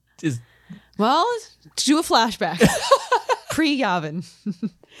 Biggs is Well, do a flashback. Pre-Yavin.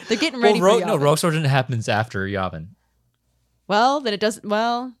 They're getting ready for Yavin. Rogue Squadron happens after Yavin. Well, then it doesn't.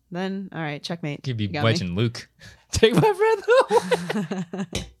 Well, then, all right, checkmate. Could be You got Wedge me. and Luke. Take my breath away.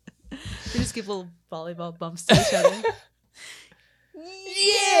 They just give little volleyball bumps to each other.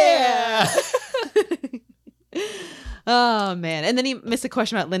 Yeah. Oh, man. And then he missed a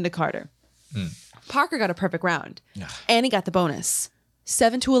question about Linda Carter. Parker got a perfect round. And he got the bonus.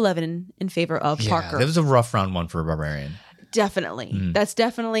 7-11 in favor of Parker. That was a rough round one for a Barbarian. Definitely. That's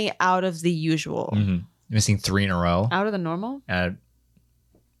definitely out of the usual. Missing 3 in a row. Out of the normal?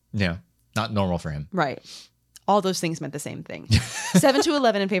 Yeah, not normal for him. Right. All those things meant the same thing.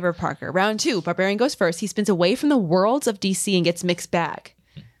 7-11 in favor of Parker. Round 2, Barbarian goes first. He spins away from the worlds of DC and gets mixed bag.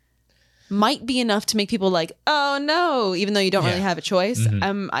 Might be enough to make people like, oh no, even though you don't really have a choice.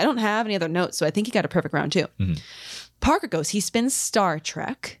 I don't have any other notes, so I think he got a perfect round 2. Parker goes, he spins Star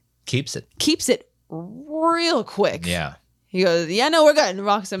Trek, Keeps it. keeps it real quick. Yeah. He goes, yeah, no, we're good, and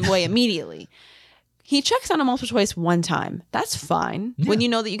rocks him away immediately. He checks on a multiple choice one time. That's fine. When you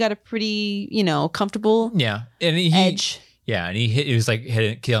know that you got a pretty, comfortable Yeah. And he edge. Yeah, and he was like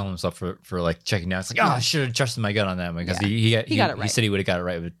killing himself for like checking down. It's like, I should have trusted my gut on that one because he got it right. He said he would have got it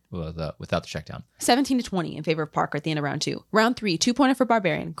right without the check down. 17-20 in favor of Parker at the end of round 2. Round 3, 2-pointer for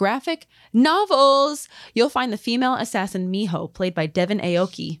Barbarian. Graphic novels. You'll find the female assassin Miho, played by Devin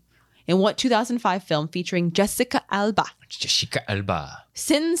Aoki, in what 2005 film featuring Jessica Alba? Jessica Alba.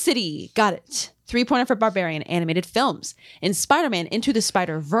 Sin City. Got it. 3-pointer for Barbarian. Animated films. In Spider-Man Into the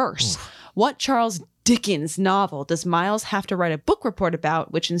Spider-Verse, what Charles Dickens novel does Miles have to write a book report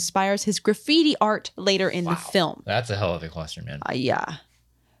about, which inspires his graffiti art later in the film? That's a hell of a question, man. Yeah.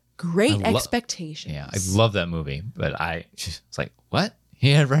 Great Expectations. Yeah, I love that movie, but it's like, what? He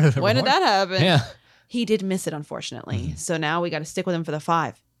had read it. When did that happen? Yeah. He did miss it, unfortunately. So now we got to stick with him for the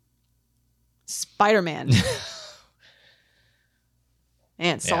 5. Spider-Man.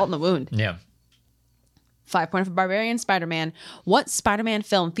 And salt in the wound. Yeah. 5 point for Barbarian Spider-Man. What Spider-Man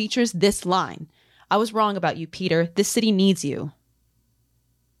film features this line? I was wrong about you, Peter. This city needs you.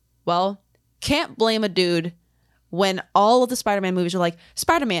 Well, can't blame a dude when all of the Spider-Man movies are like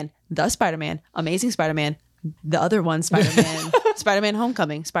Spider-Man, the Spider-Man, Amazing Spider-Man, the other one, Spider-Man, Spider-Man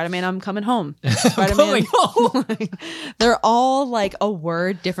Homecoming, Spider-Man I'm Coming Home, Spider-Man. They're all like a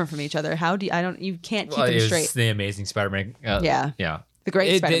word different from each other. How do you can't keep them straight. The Amazing Spider-Man. Yeah. Yeah. The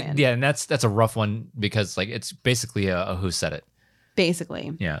Great Spider-Man. Yeah, and that's a rough one because like it's basically a who said it.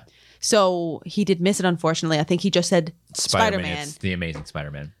 Basically. Yeah. So he did miss it, unfortunately. I think he just said Spider-Man. It's the Amazing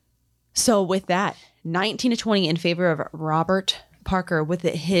Spider-Man. So with that, 19-20 in favor of Robert Parker with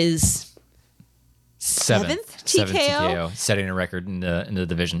his seventh TKO, setting a record in the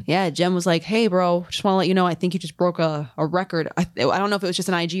division. Yeah, Jem was like, "Hey, bro, just want to let you know, I think you just broke a record. I don't know if it was just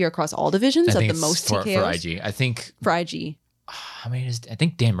an IG or across all divisions of the most TKOs for IG. I think for IG. I mean, I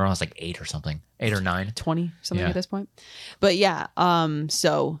think Dan Brown was like 8 or something, 8 or 9, 20 something at this point. But yeah,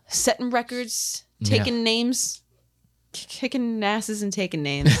 so setting records, taking names, kicking asses and taking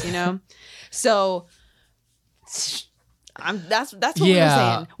names, you know. So that's what we were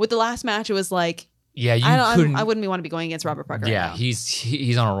saying. With the last match, it was like, yeah, I wouldn't want to be going against Robert Parker. Yeah, right now.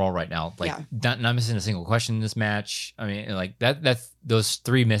 he's on a roll right now. Like not missing a single question in this match. I mean, like that's those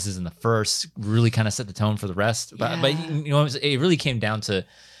 3 misses in the first really kind of set the tone for the rest. But you know, it really came down to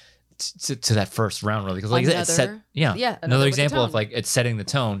that first round, really, because like it set another example of like it's setting the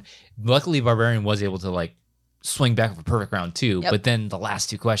tone. Luckily, Barbarian was able to like swing back with a perfect round 2, but then the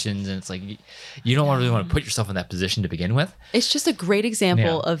last 2 questions, and it's like you don't really want to put yourself in that position to begin with. It's just a great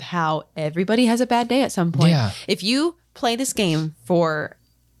example of how everybody has a bad day at some point. Yeah. If you play this game for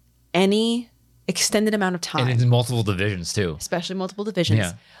any extended amount of time, and in multiple divisions too, especially multiple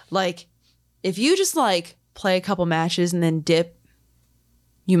divisions, like if you just like play a couple matches and then dip,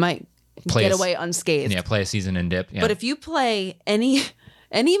 you might get away unscathed. Yeah, play a season and dip. Yeah. But if you play any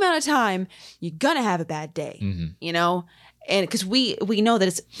amount of time, you're gonna have a bad day, you know. And because we know that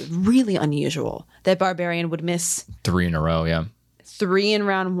it's really unusual that Barbarian would miss 3 in a row, 3 in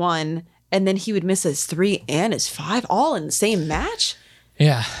round 1, and then he would miss his 3 and his 5 all in the same match.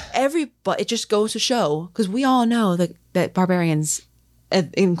 Yeah, but it just goes to show, because we all know that Barbarian's an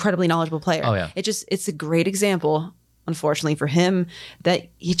incredibly knowledgeable player. Oh yeah, it's a great example, unfortunately for him, that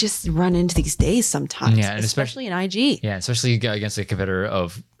you just run into these days sometimes. Yeah, and especially in IG. Yeah, especially against a competitor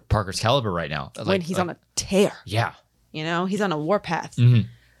of Parker's caliber right now. When he's on a tear. Yeah. You know, he's on a warpath.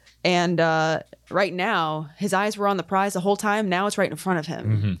 And right now, his eyes were on the prize the whole time. Now it's right in front of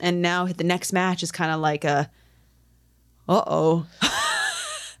him. And now the next match is kind of like uh-oh.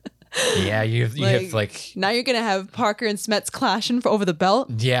 Yeah, you have like... Now you're going to have Parker and Smets clashing over the belt.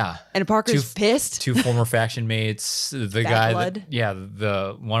 Yeah. And Parker's pissed. 2 former faction mates. The guy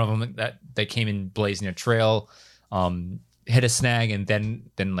the one of them that came in blazing a trail, hit a snag, and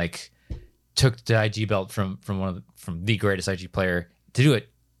then like took the IG belt from the greatest IG player to do it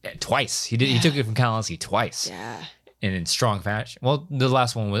twice. He took it from Kalinowski twice. Yeah. And in strong fashion. Well, the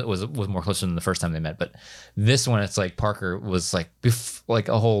last one was more closer than the first time they met, but this one, it's like Parker was like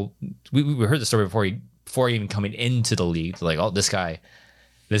a whole. We heard the story before even coming into the league. Like, oh, this guy's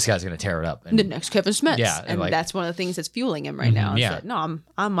gonna tear it up. And the next Kevin Smets. Yeah, and that's one of the things that's fueling him right now. Yeah, that, no,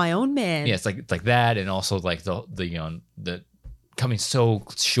 I'm my own man. Yeah, it's like that, and also like the coming so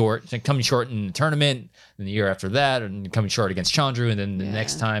short, coming short in the tournament, and the year after that, and coming short against Chandru, and then the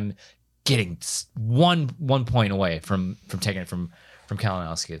next time getting one point away from taking it from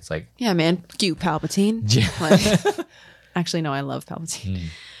Kalinowski. It's like, yeah, man, fuck you, Palpatine. Yeah. Like, actually, no, I love Palpatine,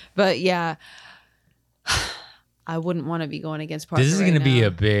 but yeah, I wouldn't want to be going against Parker. This is going to be a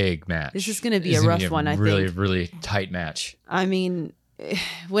big match. This is going to be a rough one. I think really tight match. I mean,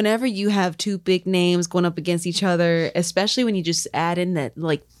 whenever you have 2 big names going up against each other, especially when you just add in that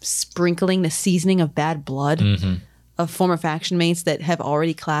like sprinkling the seasoning of bad blood. Of former faction mates that have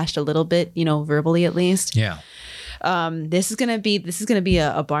already clashed a little bit, you know, verbally at least. Yeah. This is gonna be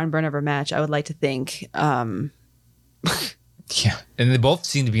a barn burner of a match, I would like to think. Yeah, and they both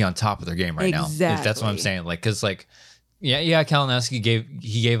seem to be on top of their game right now. That's what I'm saying. Like, because like, Kalinowski gave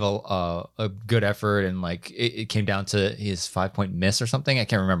a good effort, and like it came down to his 5-point miss or something. I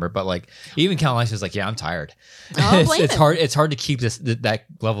can't remember, but like even Kalinowski was like, yeah, I'm tired. It's hard to keep that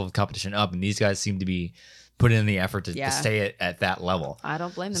level of competition up, and these guys seem to be putting in the effort to stay at that level. I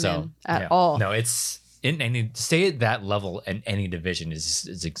don't blame the man at all. No, it's in any to stay at that level in any division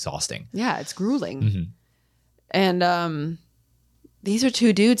is exhausting. Yeah, it's grueling. Mm-hmm. And these are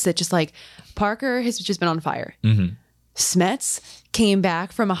two dudes that just like Parker has just been on fire. Mm-hmm. Smets came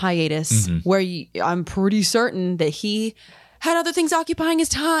back from a hiatus where I'm pretty certain that he had other things occupying his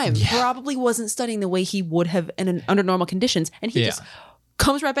time. Yeah. Probably wasn't studying the way he would have under normal conditions. And he just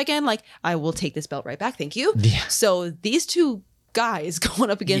comes right back in like, I will take this belt right back. Thank you. Yeah. So these two guys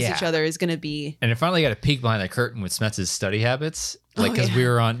going up against each other is going to be. And it finally got a peek behind the curtain with Smets' study habits. Like, because you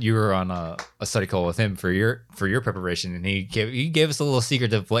were on a study call with him for your preparation, and he gave us a little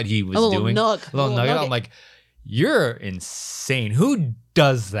secret of what he was doing. A little nugget. I'm like, you're insane. Who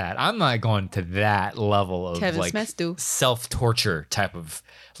does that? I'm not going to that level of Kevin like Smets do. Self-torture type of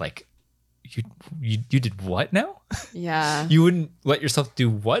like. You did what now? Yeah. You wouldn't let yourself do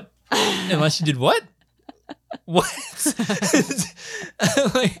what unless you did what? What?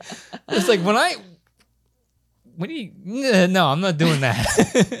 Like, it's like no, I'm not doing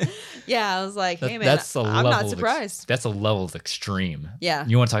that. Yeah, I was like, hey man, that's a I'm level not surprised. That's a level of extreme. Yeah.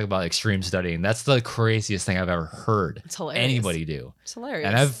 You want to talk about extreme studying? That's the craziest thing I've ever heard It's hilarious. anybody do. It's hilarious.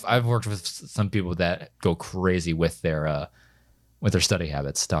 And I've worked with some people that go crazy with their study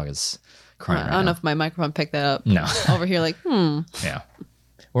habits. Dog is crying. I don't know if my microphone picked that up. No. Over here, like, Yeah.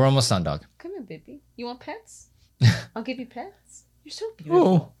 We're almost done, dog. Come here, baby. You want pets? I'll give you pets. You're so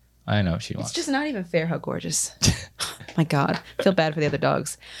beautiful. I know she wants. It's just not even fair how gorgeous. My God. I feel bad for the other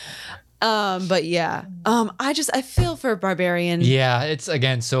dogs. But yeah. I feel for Barbarian. Yeah, it's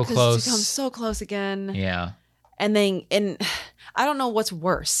again so close. To come so close again. Yeah. And I don't know what's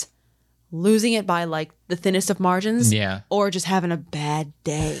worse. Losing it by like the thinnest of margins. Yeah. Or just having a bad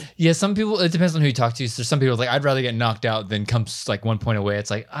day. Yeah, some people, it depends on who you talk to. So some people are like, I'd rather get knocked out than come like 1 point away. It's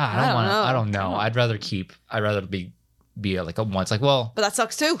like, I don't know. I'd rather be like a once. Like, well, but that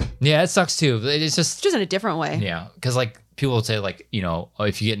sucks too. Yeah, it sucks too. It's just in a different way. Yeah, because like people would say like, you know,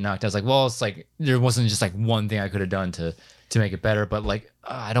 if you get knocked out, it's like, well, it's like there wasn't just like one thing I could have done to make it better. But like,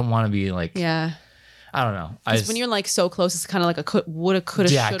 I don't want to be like, yeah, I don't know. Because when you're like so close, it's kind of like a woulda, coulda,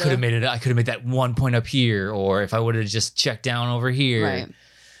 shoulda. Yeah, I could have made it. I could have made that 1 point up here, or if I would have just checked down over here. Right.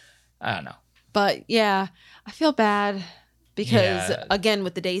 I don't know. But yeah, I feel bad. Because again,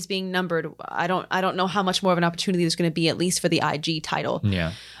 with the days being numbered, I don't know how much more of an opportunity there's going to be, at least for the IG title.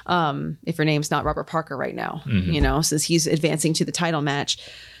 Yeah. If your name's not Robert Parker right now, you know, since he's advancing to the title match,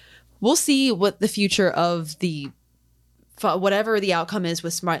 we'll see what the future of whatever the outcome is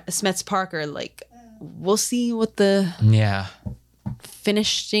with Smets Parker. Like, we'll see what the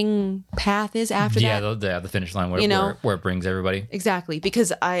finishing path is after that. Yeah, the finish line where it brings everybody. Exactly,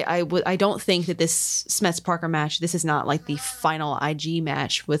 because I don't think that this Smets Parker match, this is not like the final IG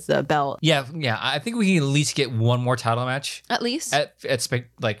match with the belt. Yeah. I think we can at least get one more title match. At least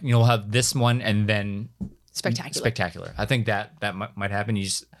we'll have this one and then Spectacular. I think that might happen.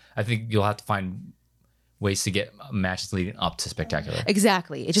 I think you'll have to find ways to get matches leading up to Spectacular.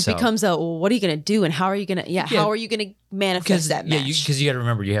 Exactly. It just becomes what are you going to do and how are you going to how are you going to manifest that match? Yeah, because you got to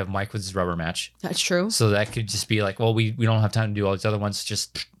remember you have Mike with his rubber match. That's true. So that could just be like, well, we don't have time to do all these other ones.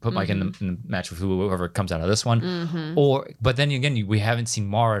 Just put Mike in the match with whoever comes out of this one. But then again, we haven't seen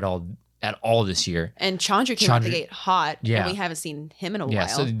Mar at all this year. And Chandra came out the gate hot. Yeah. And we haven't seen him in a while. Yeah,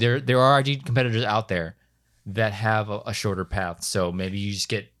 so there are IG competitors out there that have a shorter path. So maybe you just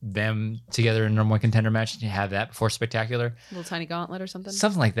get them together in a number one contender match and have that before Spectacular. A little tiny gauntlet or something?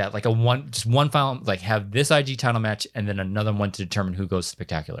 Something like that. Like one final, like have this IG title match and then another one to determine who goes to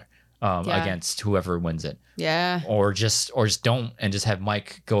Spectacular against whoever wins it. Yeah. Or just don't and just have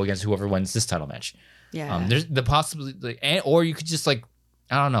Mike go against whoever wins this title match. Yeah. There's the possibility, or you could just like,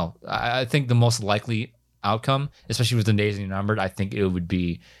 I don't know. I think the most likely outcome, especially with the days being numbered, I think it would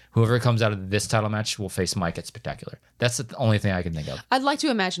be whoever comes out of this title match will face Mike at Spectacular. That's the only thing I can think of. I'd like to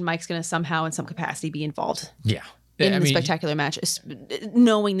imagine Mike's going to somehow in some capacity be involved. Yeah. In the Spectacular match,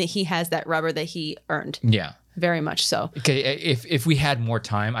 knowing that he has that rubber that he earned. Yeah. Very much so. Okay, if we had more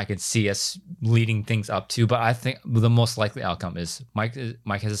time, I could see us leading things up to, but I think the most likely outcome is Mike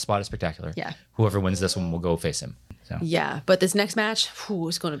has a spot at Spectacular. Yeah. Whoever wins this one will go face him. So. Yeah, but this next match,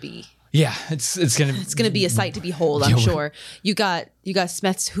 is going to be... Yeah, it's gonna be a sight to behold. I'm sure. You got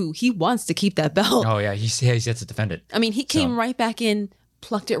Smets, who he wants to keep that belt. Oh yeah, he has to defend it. I mean, he came right back in,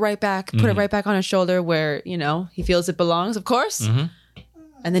 plucked it right back, put it right back on his shoulder where he feels it belongs. Of course.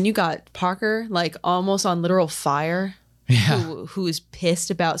 And then you got Parker like almost on literal fire. Yeah. Who is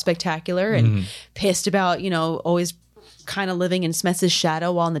pissed about Spectacular and pissed about always kind of living in Smets'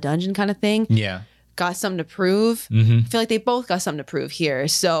 shadow while in the dungeon kind of thing. Yeah. Got something to prove. I feel like they both got something to prove here.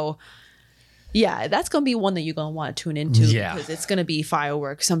 So. Yeah, that's gonna be one that you're gonna want to tune into because it's gonna be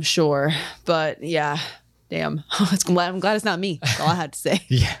fireworks, I'm sure. But yeah, damn, I'm glad it's not me. That's all I had to say.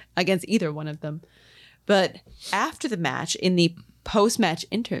 Yeah. Against either one of them. But after the match, in the post-match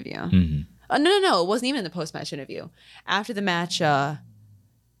interview, no, it wasn't even in the post-match interview. After the match, there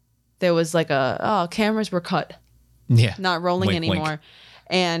was like cameras were cut, not rolling Wink, anymore, wink.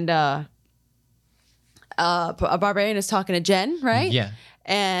 and Barbarian is talking to Jen, right? Yeah.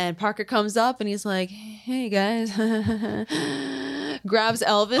 And Parker comes up and he's like, "Hey guys," grabs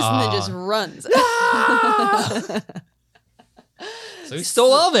Elvis and then just runs. So he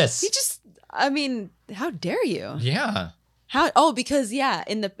stole Elvis. He just, I mean, how dare you? Yeah. Because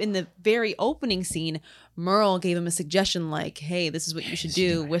in the very opening scene, Merle gave him a suggestion like, "Hey, this is what you should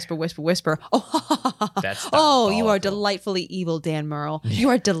do. Whisper, whisper, whisper." Oh, That's you are diabolical. delightfully evil, Dan Merle. You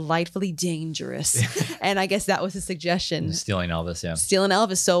are delightfully dangerous. And I guess that was his suggestion. Stealing Elvis, yeah. Stealing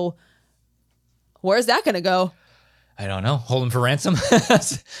Elvis. So where's that going to go? I don't know. Hold him for ransom?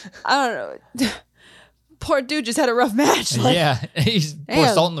 I don't know. Poor dude just had a rough match. Like, yeah. He's pour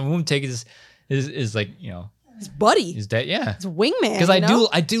Damn. salt in the wound, take his like, his buddy. his dad. Yeah. His wingman. Because you know?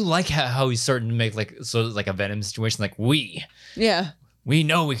 I do like how he's starting to make like sort of like a Venom situation. Like we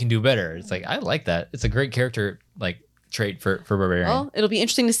know we can do better. It's like I like that. It's a great character like trait for Barbarian. Well, it'll be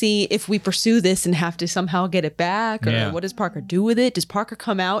interesting to see if we pursue this and have to somehow get it back, or what does Parker do with it? Does Parker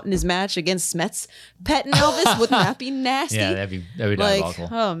come out in his match against Smets petting Elvis? Wouldn't that be nasty? Yeah, that'd be like, diabolical.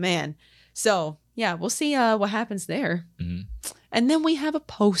 oh man. So yeah, we'll see what happens there. Mm-hmm. And then we have a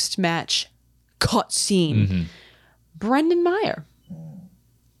post-match cut scene. Mm-hmm. Brendan Meyer,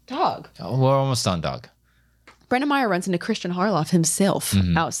 dog. Oh, we're almost done, dog. Brendan Meyer runs into Christian Harloff himself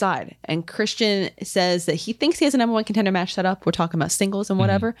Mm-hmm. outside. And Christian says that he thinks he has a number one contender match set up. We're talking about singles and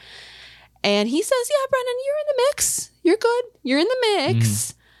whatever. And he says, "Yeah, Brendan, you're in the mix. You're good. You're in the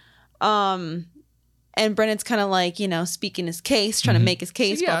mix." And Brendan's kind of like, speaking his case, trying to make his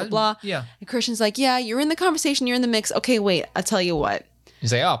case, blah, blah, blah. Yeah. And Christian's like, "Yeah, you're in the conversation. You're in the mix. Okay, wait, I'll tell you what.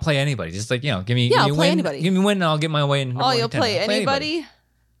 He's like, "Oh, I'll play anybody. Just like, give me, Yeah, give me I'll a play win. anybody. Give me a win and I'll get my way in. Oh, you'll play anybody?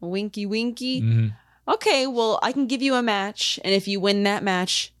 Winky, winky. Mm-hmm. Okay, well, I can give you a match. And if you win that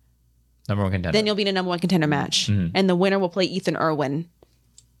match, Number one contender. then you'll be in a number one contender match. Mm-hmm. And the winner will play Ethan Irwin."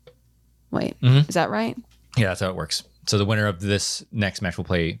 Wait, is that right? Yeah, that's how it works. So the winner of this next match will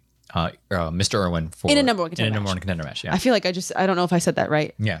play Mr. Irwin In a number one contender number match. one contender match. Yeah. I feel like I don't know if I said that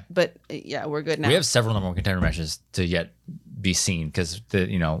right. Yeah. But yeah, we're good now. We have several number one contender matches to yet be seen because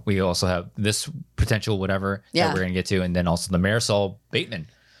we also have this potential whatever Yeah. that we're gonna get to, and then also the Marisol Bateman.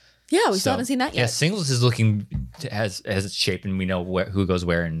 Yeah, we still haven't seen that Yeah, yet. singles is looking has its shape, and we know who goes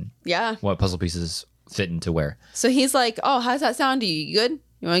where and Yeah. what puzzle pieces fit into where. So he's like, "Oh, how's that sound to you? You good?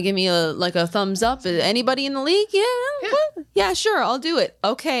 You want to give me a thumbs up? Anybody in the league? Yeah, sure, I'll do it.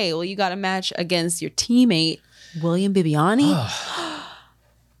 Okay, well, you got a match against your teammate, William Bibiani.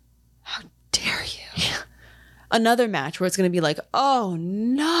 How dare you? Another match where it's going to be like, oh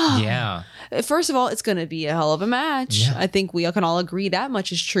no. Yeah. First of all, it's going to be a hell of a match. Yeah. I think we can all agree that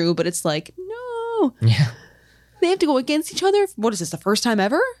much is true, but it's like, no. Yeah. They have to go against each other? What is this, the first time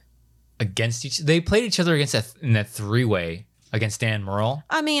ever? They played each other in that three-way against Dan Merle.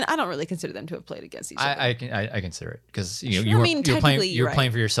 I mean, I don't really consider them to have played against each other. I consider it because I mean, technically, you're you're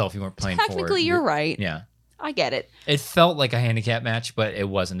playing for yourself. You weren't playing for. Technically, you're right. Yeah. I get it. It felt like a handicap match, but it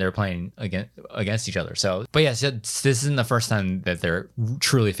wasn't. They were playing against each other. So, but yes, this isn't the first time that they're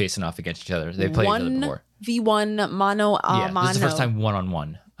truly facing off against each other. They played each other before. 1v1 mano a Yeah, mano. this is the first time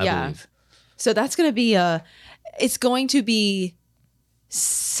one-on-one, I believe. So that's going to be it's going to be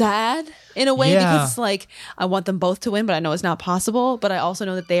sad in a way Yeah. because it's like I want them both to win, but I know it's not possible. But I also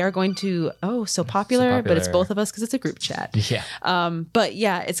know that they are going to so popular, but it's popular. both of us because it's a group chat. Yeah. But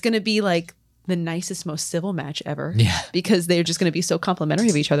yeah, it's going to be like the nicest, most civil match ever. Yeah. Because they're just going to be so complimentary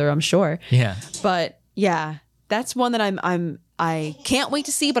of each other, I'm sure. Yeah. But yeah, that's one that I can't wait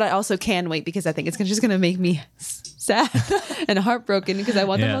to see, but I also can wait because I think it's just going to make me sad and heartbroken because I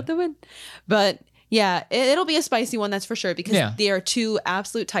want them Yeah. both to win. But yeah, it'll be a spicy one, that's for sure, because they are two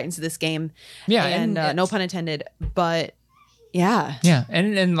absolute titans of this game. Yeah, and no pun intended. But yeah, Yeah,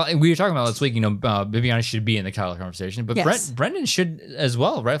 and like we were talking about last week, Bibiani should be in the title conversation, but Yes. Brendan should as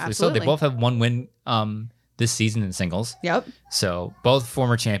well, rightfully so. They Absolutely. both have one win this season in singles. Yep. So both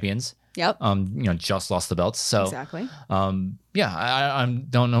former champions. Yep. Just lost the belts. So Exactly. yeah, I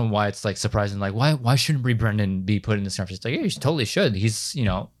don't know why it's like surprising. Like why shouldn't Brendan be put in this conversation? Like, yeah, he totally should. He's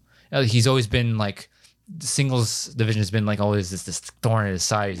he's always been like the singles division has been like always this thorn in his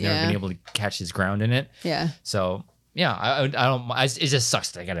side. He's never Yeah. been able to catch his ground in it. Yeah. So yeah, I don't. It just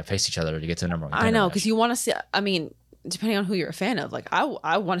sucks they got to face each other to get to the number one. I know, because you want to see, I mean, depending on who you're a fan of, like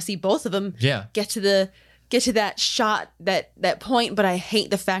I want to see both of them Yeah. get to that shot, that point, but I hate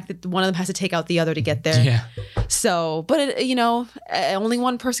the fact that one of them has to take out the other to get there. Yeah. So, but only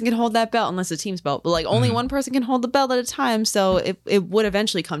one person can hold that belt unless it's a team's belt. But like only one person can hold the belt at a time. So it would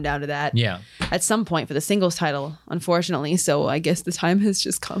eventually come down to that. Yeah. At some point for the singles title, unfortunately. So I guess the time has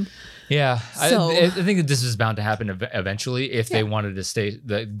just come. Yeah, So- I think that this is bound to happen eventually if they wanted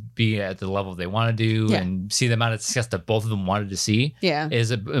to be at the level they want to do and see the amount of success that both of them wanted to see. Yeah.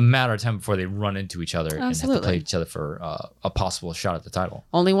 Is a matter of time before they run into each other and have to Absolutely. play each other for a possible shot at the title.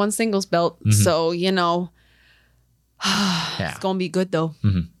 Only one singles belt. So, Yeah. it's going to be good though.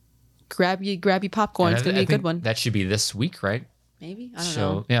 Grab your popcorn. And It's going to be a good one. That should be this week, right? Maybe. I don't So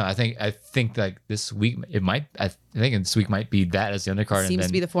know. yeah, I think like this week it might. I think this week might be that as the undercard. Seems and then,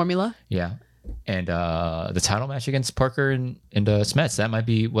 to be the formula. yeah, and the title match against Parker and Smets. That might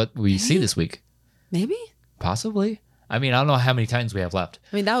be what we see this week. Maybe. Possibly. I mean, I don't know how many Titans we have left.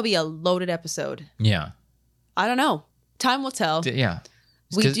 I mean, that would be a loaded episode. Yeah. I don't know. Time will tell. Yeah.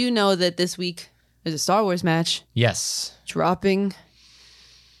 We 'Cause- do know that this week there's a Star Wars match Yes. dropping.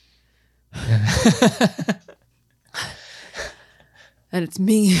 And it's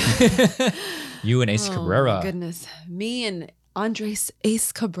me. You and Ace Oh, Cabrera. my goodness. Me and Andres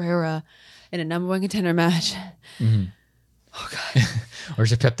Ace Cabrera in a number one contender match.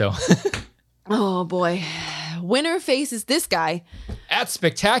 Where's your Pepto? Oh, boy. Winner faces this guy At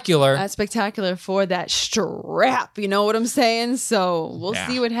Spectacular. at Spectacular for that strap. You know what I'm saying? So we'll Yeah.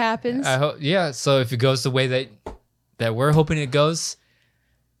 see what happens. I hope. Yeah. So if it goes the way that we're hoping it goes,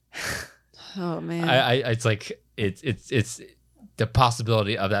 Oh, man. it's like it's the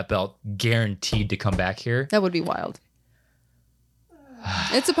possibility of that belt guaranteed to come back here. That would be wild.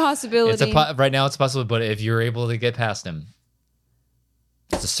 It's a possibility. Right now it's possible, but if you're able to get past him,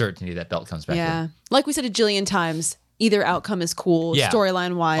 it's a certainty that belt comes back. Yeah. Here. Like we said a jillion times, either outcome is cool, Yeah.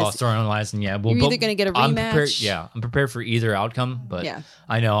 storyline wise. Oh, storyline wise, and yeah, You're either gonna get a I'm prepared, rematch- I'm prepared for either outcome, but Yeah.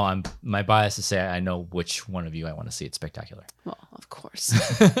 I know my bias to say I know which one of you I want to see at Spectacular. Well, of course.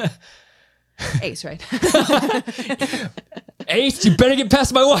 Ace, right? Ace, you better get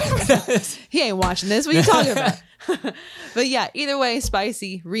past my wife. He ain't watching this. What are you talking about? But yeah, either way,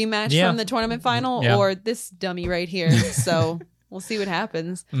 spicy rematch Yeah. from the tournament final Yeah. or this dummy right here. So we'll see what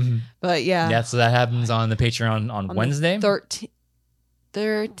happens. But yeah, Yeah, so that happens on the Patreon on Wednesday.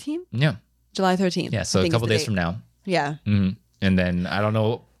 13th? Yeah, July 13th. yeah. So I a think is couple the days date. from now. Yeah. And then I don't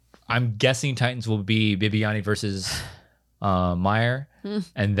know. I'm guessing Titans will be Bibiani versus Meyer,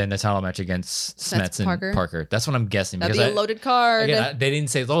 and then the title match against Smets and Parker. Parker. That's what I'm guessing. That'd be a loaded card. Again, they didn't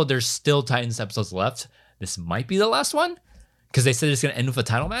say, oh, there's still Titans episodes left. This might be the last one because they said it's going to end with a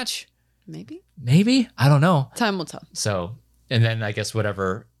title match. Maybe. Maybe. I don't know. Time will tell. So, and then I guess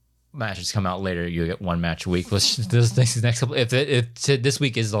whatever matches come out later, you get one match a week. This next couple, if this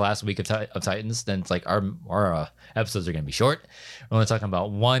week is the last week of Titans, then it's like our episodes are going to be short. We're only talking about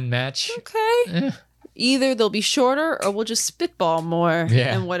one match. Okay. Either they'll be shorter or we'll just spitball more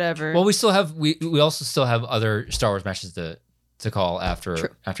Yeah. and whatever. Well, we also still have other Star Wars matches to call after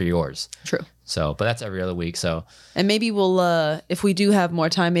yours. True. So, but that's every other week. So, And maybe we'll, if we do have more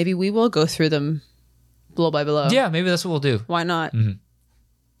time, maybe we will go through them blow by blow. yeah, maybe that's what we'll do. Why not?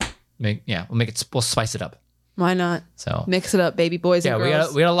 We'll spice it up. Why not? So, Mix it up, baby boys yeah, and we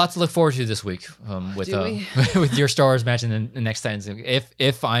girls. got a lot to look forward to this week with Do we? with your Star Wars match and then the next Titans.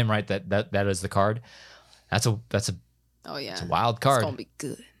 If I'm right that is the card, that's a Oh, yeah. wild card. It's going to be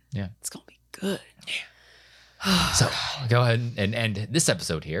good. Yeah. It's going to be good. So I'll go ahead and end this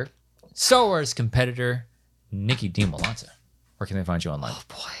episode here. Star Wars competitor Nikki DiMolanta. Where can they find you online? Oh,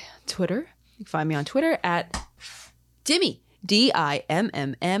 boy. Twitter. You can find me on Twitter at Dimmy.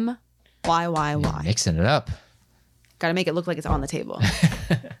 DIMMMYYY. Mixing it up. Got to make it look like it's on the table.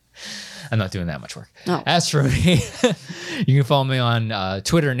 I'm not doing that much work. No. As for me, you can follow me on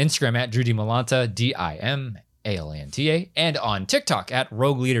Twitter and Instagram at Drew DiMolanta, DIMALANTA, and on TikTok at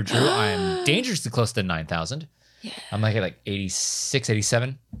Rogue Leader Drew. I'm dangerously close to 9,000. Yeah. I'm like 86,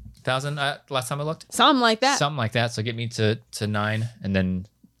 87,000 last time I looked. Something like that. Something like that. So get me to 9, and then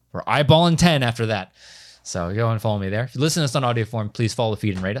we're eyeballing 10 after that. So go and follow me there. If you listen to us on audio form, please follow the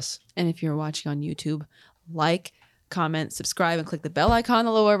feed and rate us. And if you're watching on YouTube, like, comment, subscribe, and click the bell icon in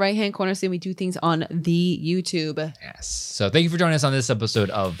the lower right-hand corner so we do things on the YouTube. Yes. So thank you for joining us on this episode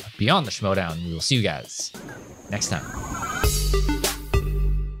of Beyond the Schmodown. We will see you guys next time.